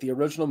say that the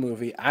original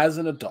movie as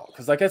an adult,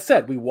 because like I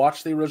said, we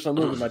watched the original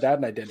movie, my dad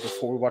and I did,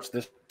 before we watched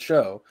this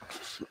show.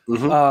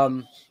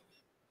 Mm-hmm.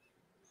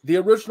 The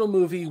original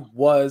movie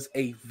was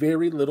a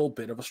very little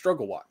bit of a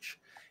struggle watch.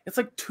 It's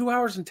like 2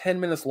 hours and 10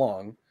 minutes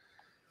long.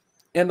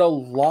 And a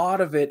lot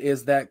of it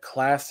is that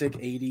classic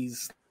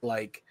 80s,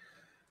 like,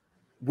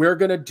 we're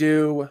going to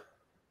do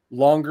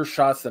longer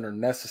shots than are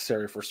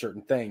necessary for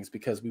certain things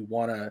because we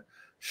want to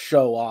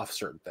show off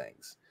certain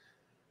things.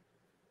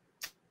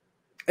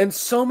 And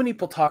so many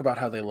people talk about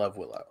how they love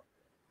Willow.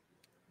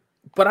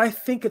 But I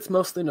think it's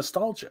mostly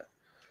nostalgia.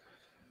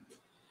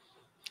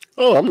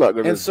 Oh, I'm not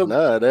going to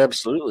deny it.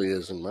 Absolutely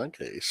is in my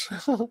case.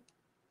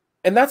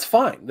 And that's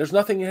fine. There's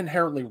nothing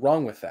inherently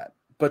wrong with that.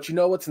 But you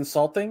know what's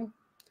insulting?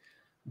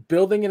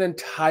 Building an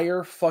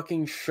entire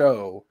fucking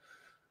show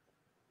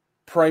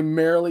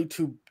primarily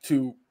to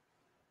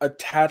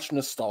attach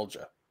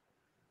nostalgia.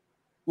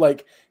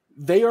 Like,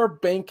 they are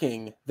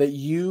banking that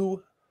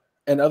you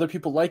and other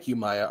people like you,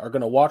 Maya, are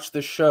going to watch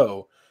this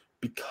show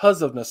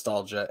because of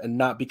nostalgia and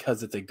not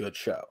because it's a good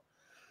show.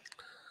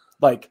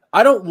 Like,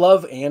 I don't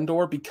love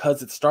Andor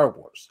because it's Star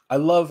Wars. I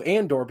love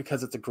Andor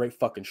because it's a great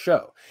fucking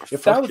show.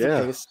 If that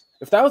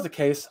was the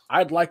case,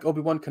 I'd like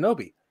Obi-Wan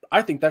Kenobi.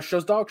 I think that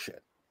show's dog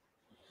shit.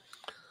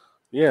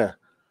 Yeah.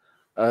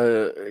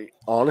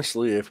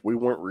 Honestly, if we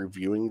weren't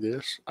reviewing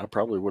this, I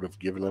probably would have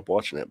given up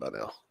watching it by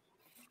now.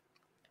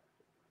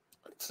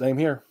 Same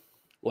here.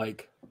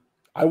 Like,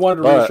 I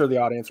wanted to reassure the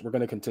audience we're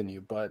going to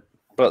continue, but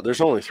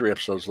there's only 3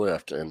 episodes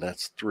left, and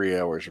that's 3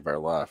 hours of our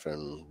life,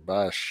 and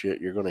by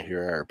shit, you're going to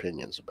hear our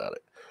opinions about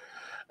it.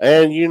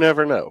 And you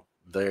never know.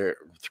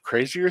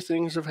 Crazier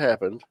things have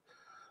happened.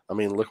 I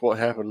mean, look what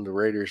happened to the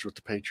Raiders with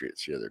the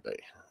Patriots the other day.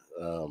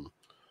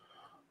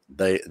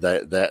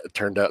 That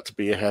turned out to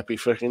be a happy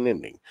fucking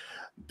ending.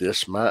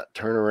 This might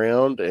turn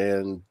around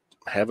and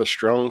have a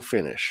strong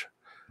finish.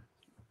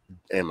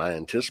 Am I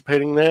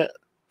anticipating that?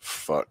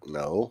 Fuck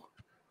no.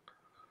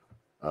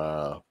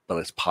 But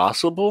it's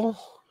possible,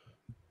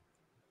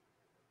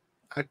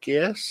 I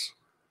guess.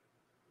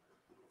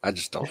 I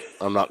just don't.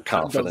 I'm not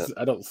confident.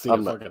 I don't see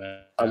I'm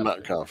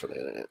not confident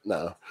in it.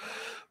 No.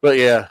 But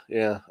yeah.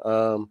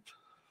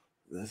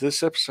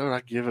 This episode,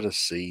 I give it a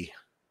C.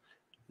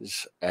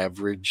 It's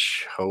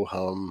average,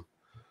 ho-hum.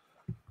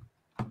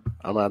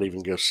 I might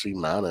even go C-.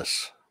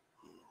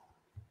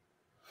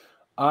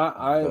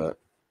 I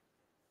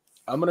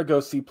I'm gonna go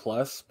C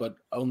plus, but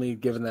only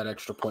given that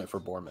extra point for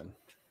Borman.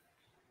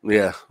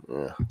 Yeah.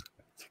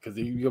 Because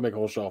you can make a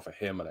whole show off of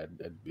him, and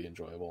it'd be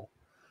enjoyable.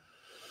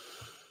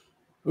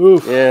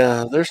 Oof.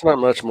 Yeah, there's not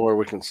much more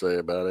we can say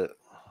about it.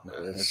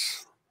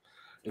 It's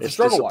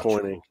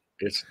disappointing. Watch.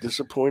 It's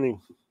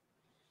disappointing.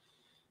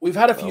 We've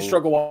had a few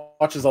struggle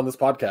watches on this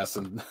podcast,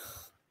 and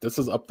this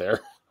is up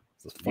there.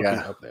 This is fucking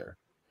up there.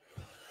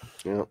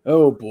 Yeah.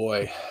 Oh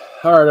boy.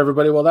 All right,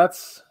 everybody. Well,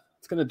 that's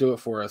gonna do it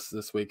for us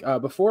this week.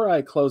 Before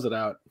I close it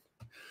out,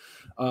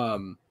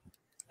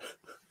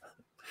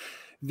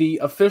 the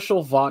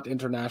official VOT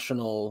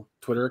International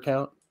Twitter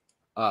account,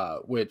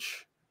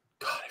 which,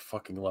 God, I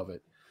fucking love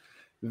it.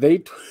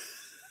 They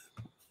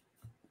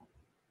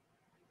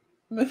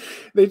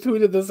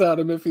tweeted this out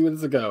a few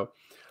minutes ago.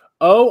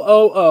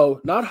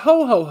 Oh, not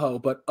ho ho ho,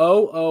 but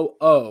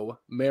oh,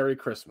 Merry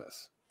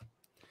Christmas.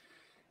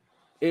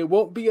 It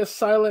won't be a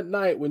silent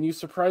night when you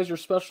surprise your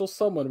special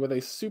someone with a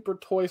super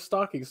toy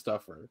stocking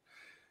stuffer.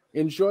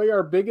 Enjoy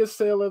our biggest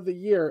sale of the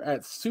year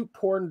at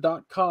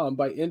suitporn.com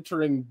by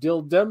entering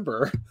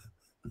Dildember.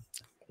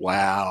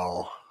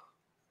 Wow.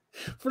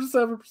 For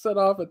 7%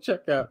 off at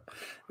checkout.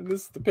 And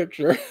this is the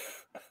picture.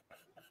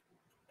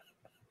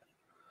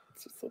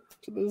 It's just a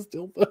picture of those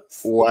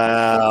dildos.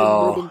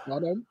 Wow.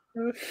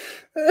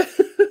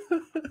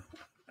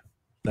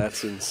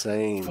 That's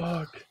insane.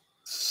 Fuck.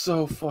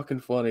 So fucking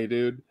funny,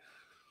 dude.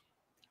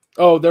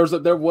 Oh,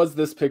 there was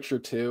this picture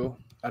too.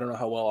 I don't know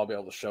how well I'll be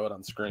able to show it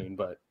on screen,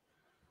 but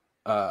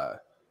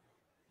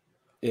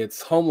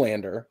it's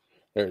Homelander.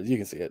 There, you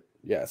can see it.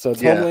 Yeah, so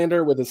it's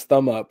Homelander with his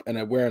thumb up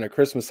and wearing a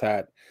Christmas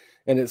hat,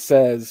 and it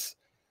says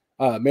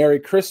 "Merry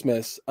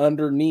Christmas"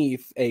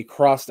 underneath a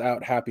crossed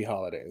out "Happy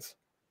Holidays."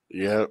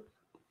 Yep.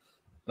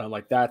 And I'm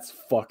like, that's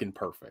fucking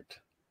perfect.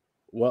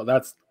 Well,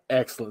 that's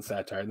excellent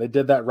satire, and they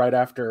did that right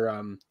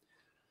after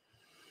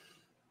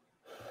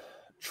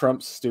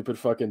Trump's stupid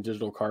fucking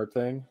digital card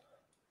thing.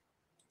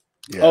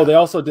 Yeah. Oh, they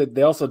also did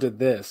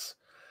this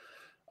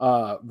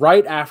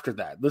right after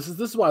that. This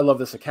is why I love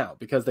this account,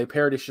 because they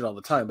parody shit all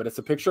the time. But it's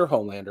a picture of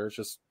Homelander. It's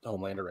just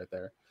Homelander right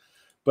there.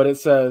 But it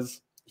says,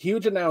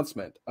 "Huge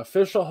announcement: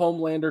 official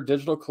Homelander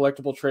digital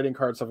collectible trading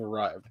cards have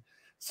arrived.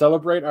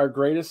 Celebrate our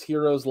greatest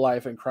hero's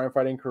life and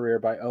crime-fighting career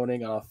by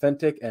owning an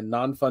authentic and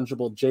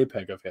non-fungible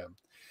JPEG of him.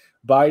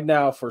 Buy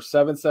now for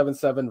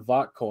 777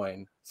 VOT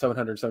coin,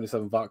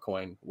 777 VOT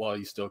coin, while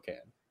you still can."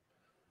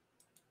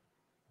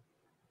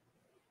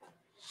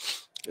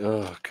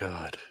 Oh,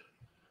 God.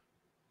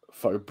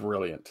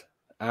 Brilliant.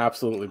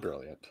 Absolutely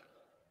brilliant.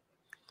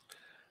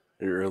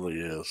 It really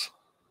is.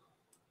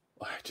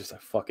 I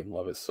fucking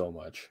love it so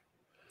much.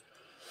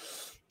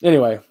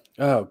 Anyway,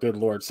 oh, good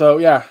Lord. So,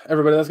 yeah,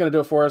 everybody, that's going to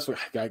do it for us.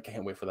 I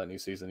can't wait for that new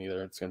season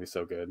either. It's going to be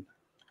so good.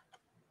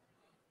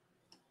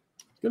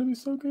 It's going to be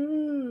so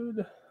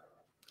good.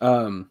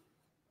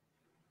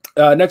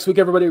 Next week,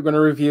 everybody, we're going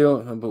to review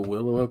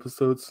Willow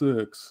episode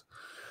 6.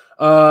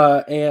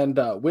 And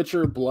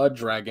Witcher Blood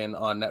Dragon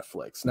on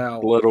Netflix.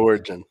 Now, Blood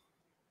Origin.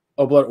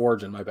 Oh, Blood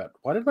Origin, my bad.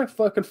 Why did my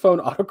fucking phone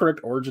autocorrect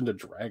Origin to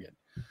Dragon?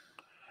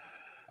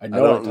 I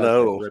don't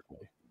know,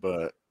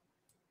 but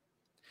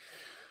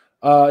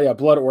yeah,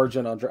 Blood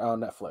Origin on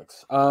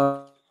Netflix.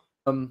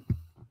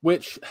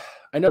 Which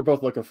I know we're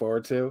both looking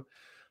forward to,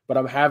 but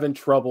I'm having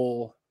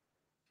trouble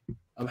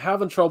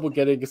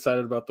getting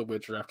excited about The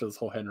Witcher after this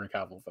whole Henry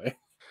Cavill thing.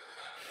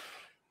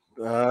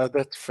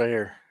 That's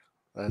fair.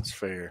 I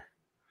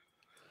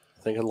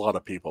think a lot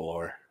of people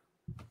are.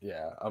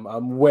 Yeah,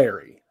 I'm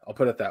wary. I'll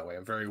put it that way.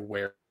 I'm very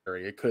wary.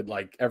 It could,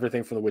 like,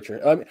 everything from The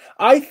Witcher.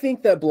 I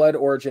think that Blood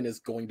Origin is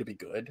going to be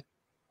good.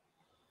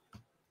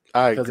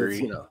 I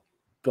agree. It's,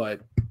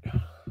 but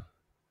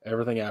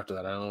everything after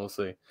that, I don't know. We'll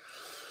see.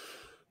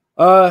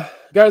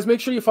 Guys,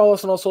 make sure you follow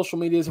us on all social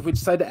medias. If we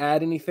decide to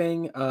add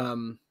anything,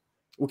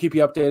 we'll keep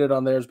you updated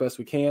on there as best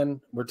we can.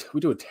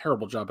 We do a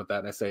terrible job at that,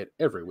 and I say it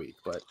every week.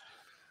 But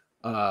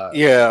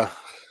yeah.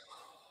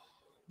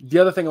 The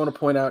other thing I want to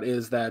point out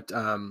is that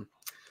what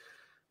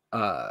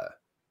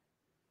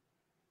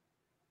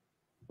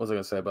was I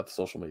going to say about the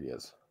social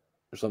medias?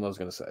 There's something I was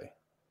going to say.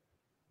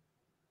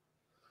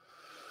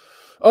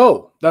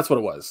 Oh, that's what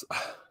it was.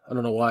 I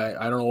don't know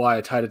why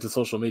I tied it to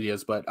social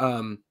medias, but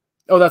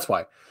that's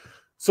why.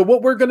 So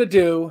what we're going to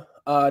do,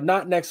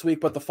 not next week,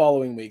 but the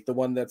following week, the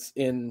one that's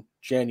in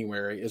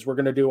January, is we're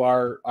going to do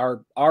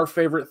our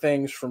favorite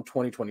things from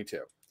 2022.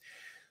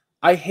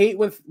 I hate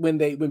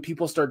when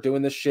people start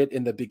doing this shit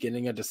in the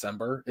beginning of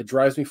December. It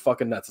drives me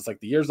fucking nuts. It's like,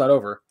 the year's not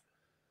over.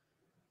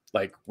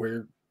 Like,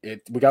 we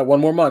got one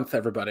more month,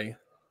 everybody.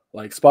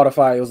 Like,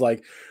 Spotify was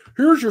like,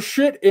 here's your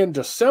shit in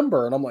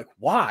December. And I'm like,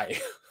 why?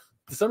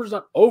 December's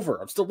not over.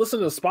 I'm still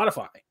listening to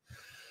Spotify.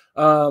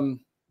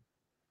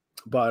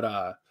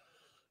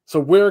 So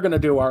we're going to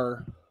do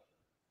our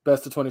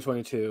best of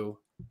 2022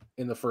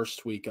 in the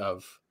first week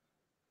of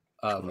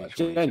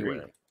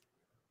January.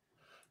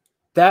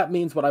 That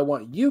means what I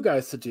want you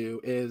guys to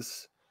do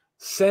is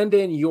send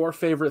in your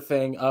favorite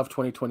thing of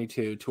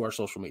 2022 to our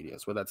social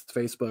medias, whether that's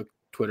Facebook,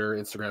 Twitter,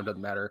 Instagram,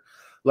 doesn't matter.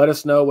 Let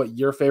us know what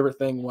your favorite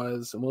thing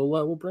was, and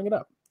we'll bring it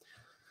up.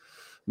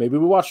 Maybe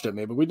we watched it.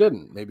 Maybe we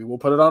didn't. Maybe we'll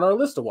put it on our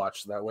list to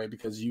watch that way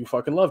because you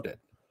fucking loved it.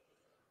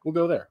 We'll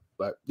go there.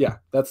 But yeah,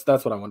 that's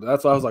what I wanted.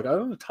 That's why I was like, I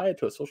don't want to tie it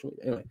to a social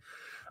media. Anyway,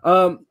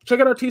 check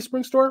out our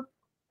Teespring store.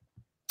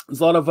 There's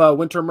a lot of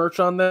winter merch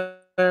on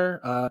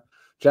there.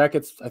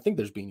 Jackets. I think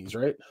there's beanies,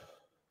 right?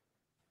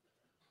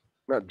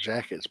 Not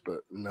jackets, but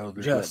no,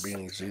 there's not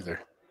beanies either.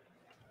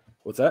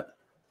 What's that?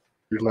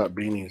 There's not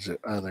beanies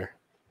either.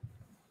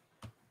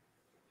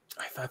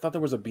 I thought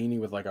there was a beanie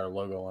with like our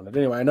logo on it.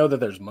 Anyway, I know that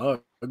there's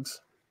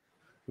mugs.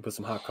 We put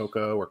some hot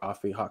cocoa or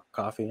hot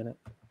coffee in it.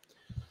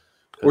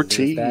 Or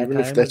tea, even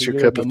if that's your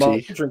cup of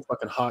tea. You drink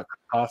fucking hot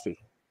coffee.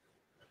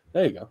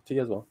 There you go, tea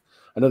as well.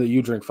 I know that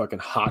you drink fucking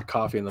hot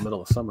coffee in the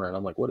middle of summer, and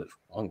I'm like, what is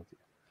wrong with you?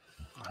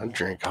 I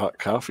drink hot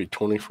coffee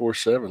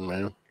 24/7,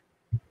 man.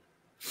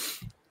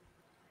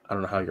 I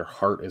don't know how your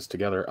heart is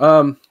together.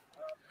 I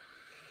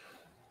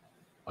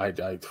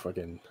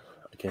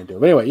can't do it.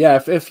 But anyway,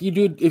 yeah, if you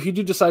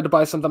do decide to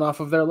buy something off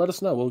of there, let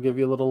us know. We'll give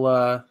you a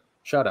little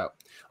shout out.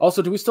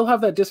 Also, do we still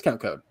have that discount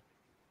code?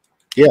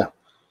 Yeah.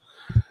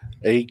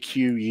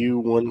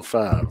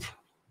 AQU15.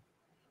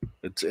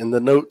 It's in the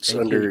notes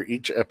under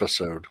each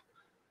episode.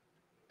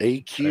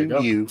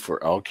 AQU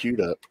for all queued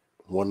up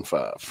 15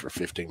 for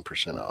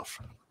 15% off.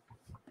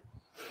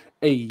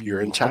 Hey,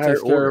 your entire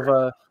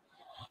order.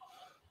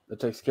 That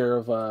takes care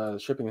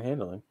of shipping and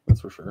handling.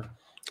 That's for sure.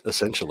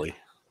 Essentially.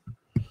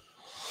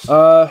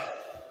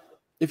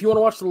 If you want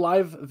to watch the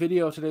live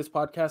video of today's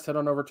podcast, head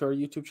on over to our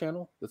YouTube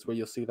channel. That's where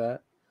you'll see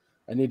that.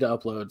 I need to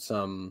upload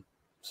some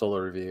solo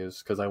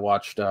reviews because I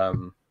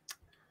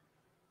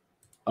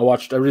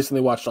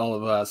recently watched all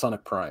of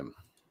Sonic Prime.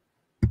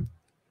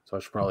 So I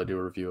should probably do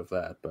a review of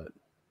that, but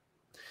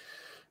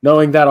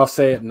knowing that, I'll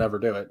say it and never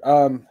do it.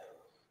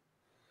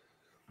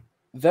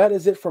 That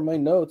is it for my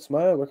notes.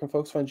 Maya, where can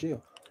folks find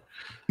you?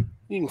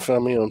 You can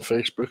find me on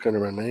Facebook under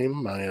my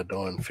name, Maya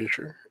Dawn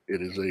Fisher.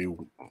 It is a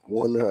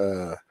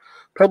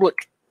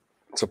public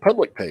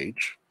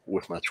page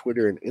with my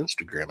Twitter and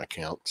Instagram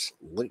accounts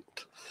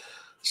linked.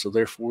 So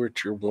therefore,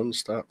 it's your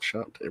one-stop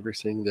shop to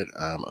everything that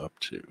I'm up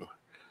to.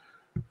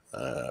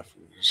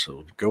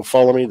 So go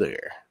follow me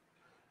there.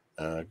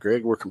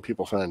 Greg, where can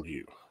people find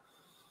you?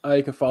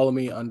 You can follow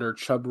me under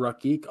Chub Ruck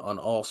Geek on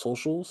all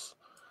socials.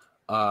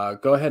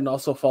 Go ahead and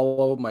also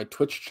follow my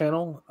Twitch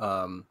channel.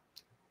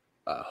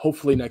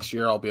 Hopefully next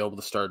year I'll be able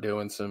to start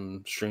doing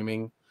some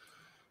streaming.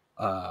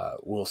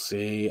 We'll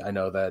see. I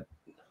know that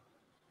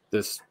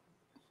this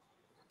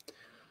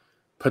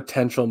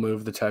potential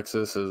move to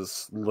Texas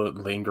is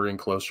lingering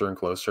closer and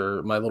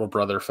closer. My little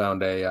brother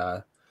found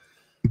a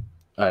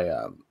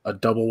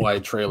double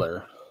wide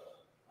trailer.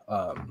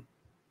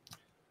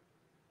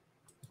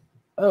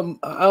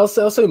 I'll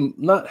say it's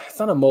not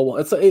a mobile.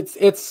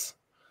 It's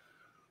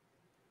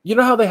you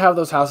know how they have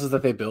those houses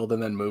that they build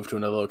and then move to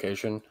another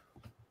location?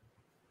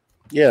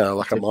 Yeah,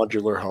 like a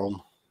modular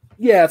home.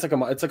 Yeah, it's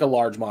like a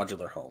large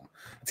modular home.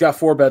 It's got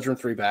 4 bedroom,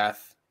 3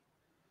 bath.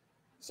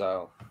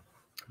 So,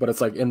 but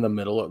it's like in the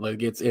middle.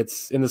 Like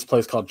it's in this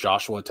place called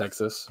Joshua,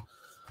 Texas,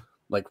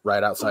 like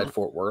right outside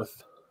Fort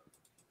Worth.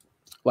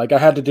 Like I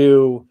had to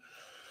do.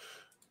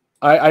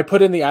 I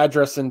put in the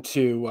address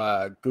into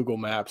Google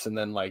Maps and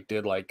then like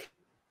did like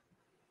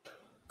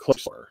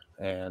closer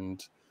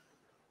and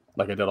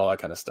like I did all that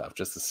kind of stuff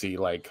just to see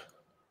like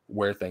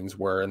where things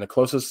were. And the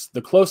closest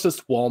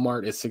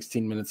Walmart is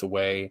 16 minutes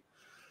away.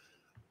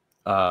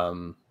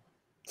 So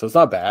it's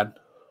not bad,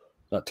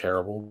 not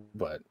terrible,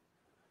 but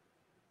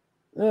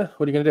what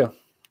are you gonna do?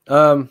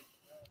 I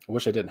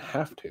wish I didn't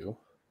have to,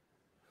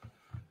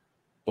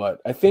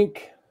 but I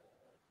think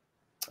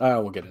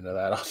we'll get into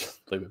that. I'll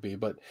just leave it be.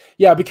 But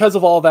yeah, because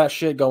of all that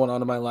shit going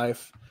on in my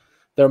life,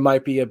 there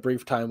might be a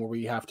brief time where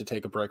we have to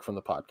take a break from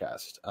the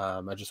podcast.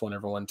 I just want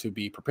everyone to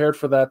be prepared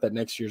for that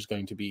next year is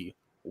going to be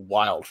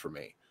wild for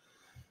me.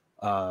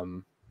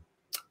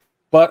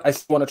 But I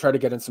still want to try to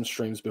get in some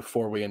streams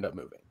before we end up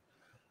moving.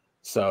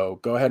 So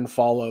go ahead and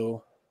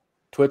follow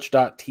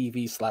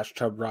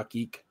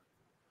twitch.tv/ChubRockGeek.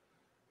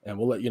 And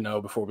we'll let you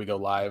know before we go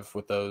live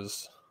with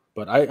those.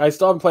 But I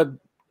still haven't played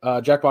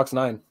Jackbox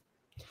 9.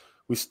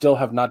 We still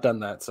have not done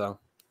that, so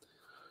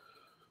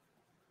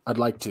I'd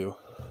like to.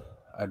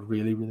 I'd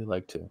really, really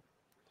like to.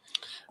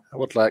 I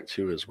would like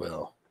to as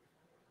well.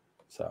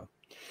 So,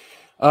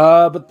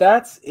 but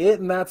that's it,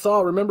 and that's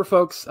all. Remember,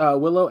 folks,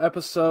 Willow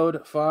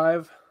episode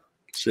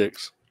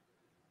 6.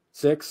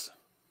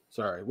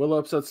 Sorry, Willow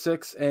episode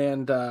 6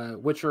 and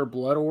Witcher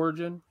Blood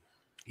Origin.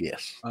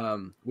 Yes.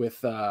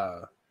 With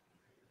Michelle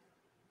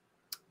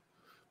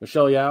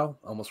Yeoh.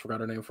 Almost forgot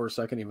her name for a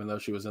second, even though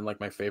she was in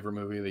like my favorite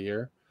movie of the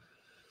year.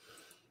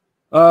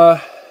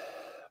 But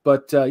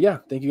yeah,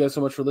 thank you guys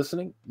so much for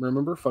listening.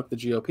 Remember, fuck the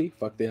GOP,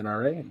 fuck the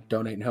NRA,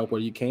 donate and help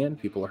where you can.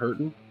 People are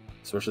hurting,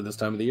 especially this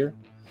time of the year.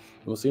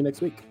 We'll see you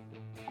next week.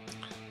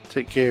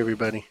 Take care,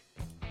 everybody.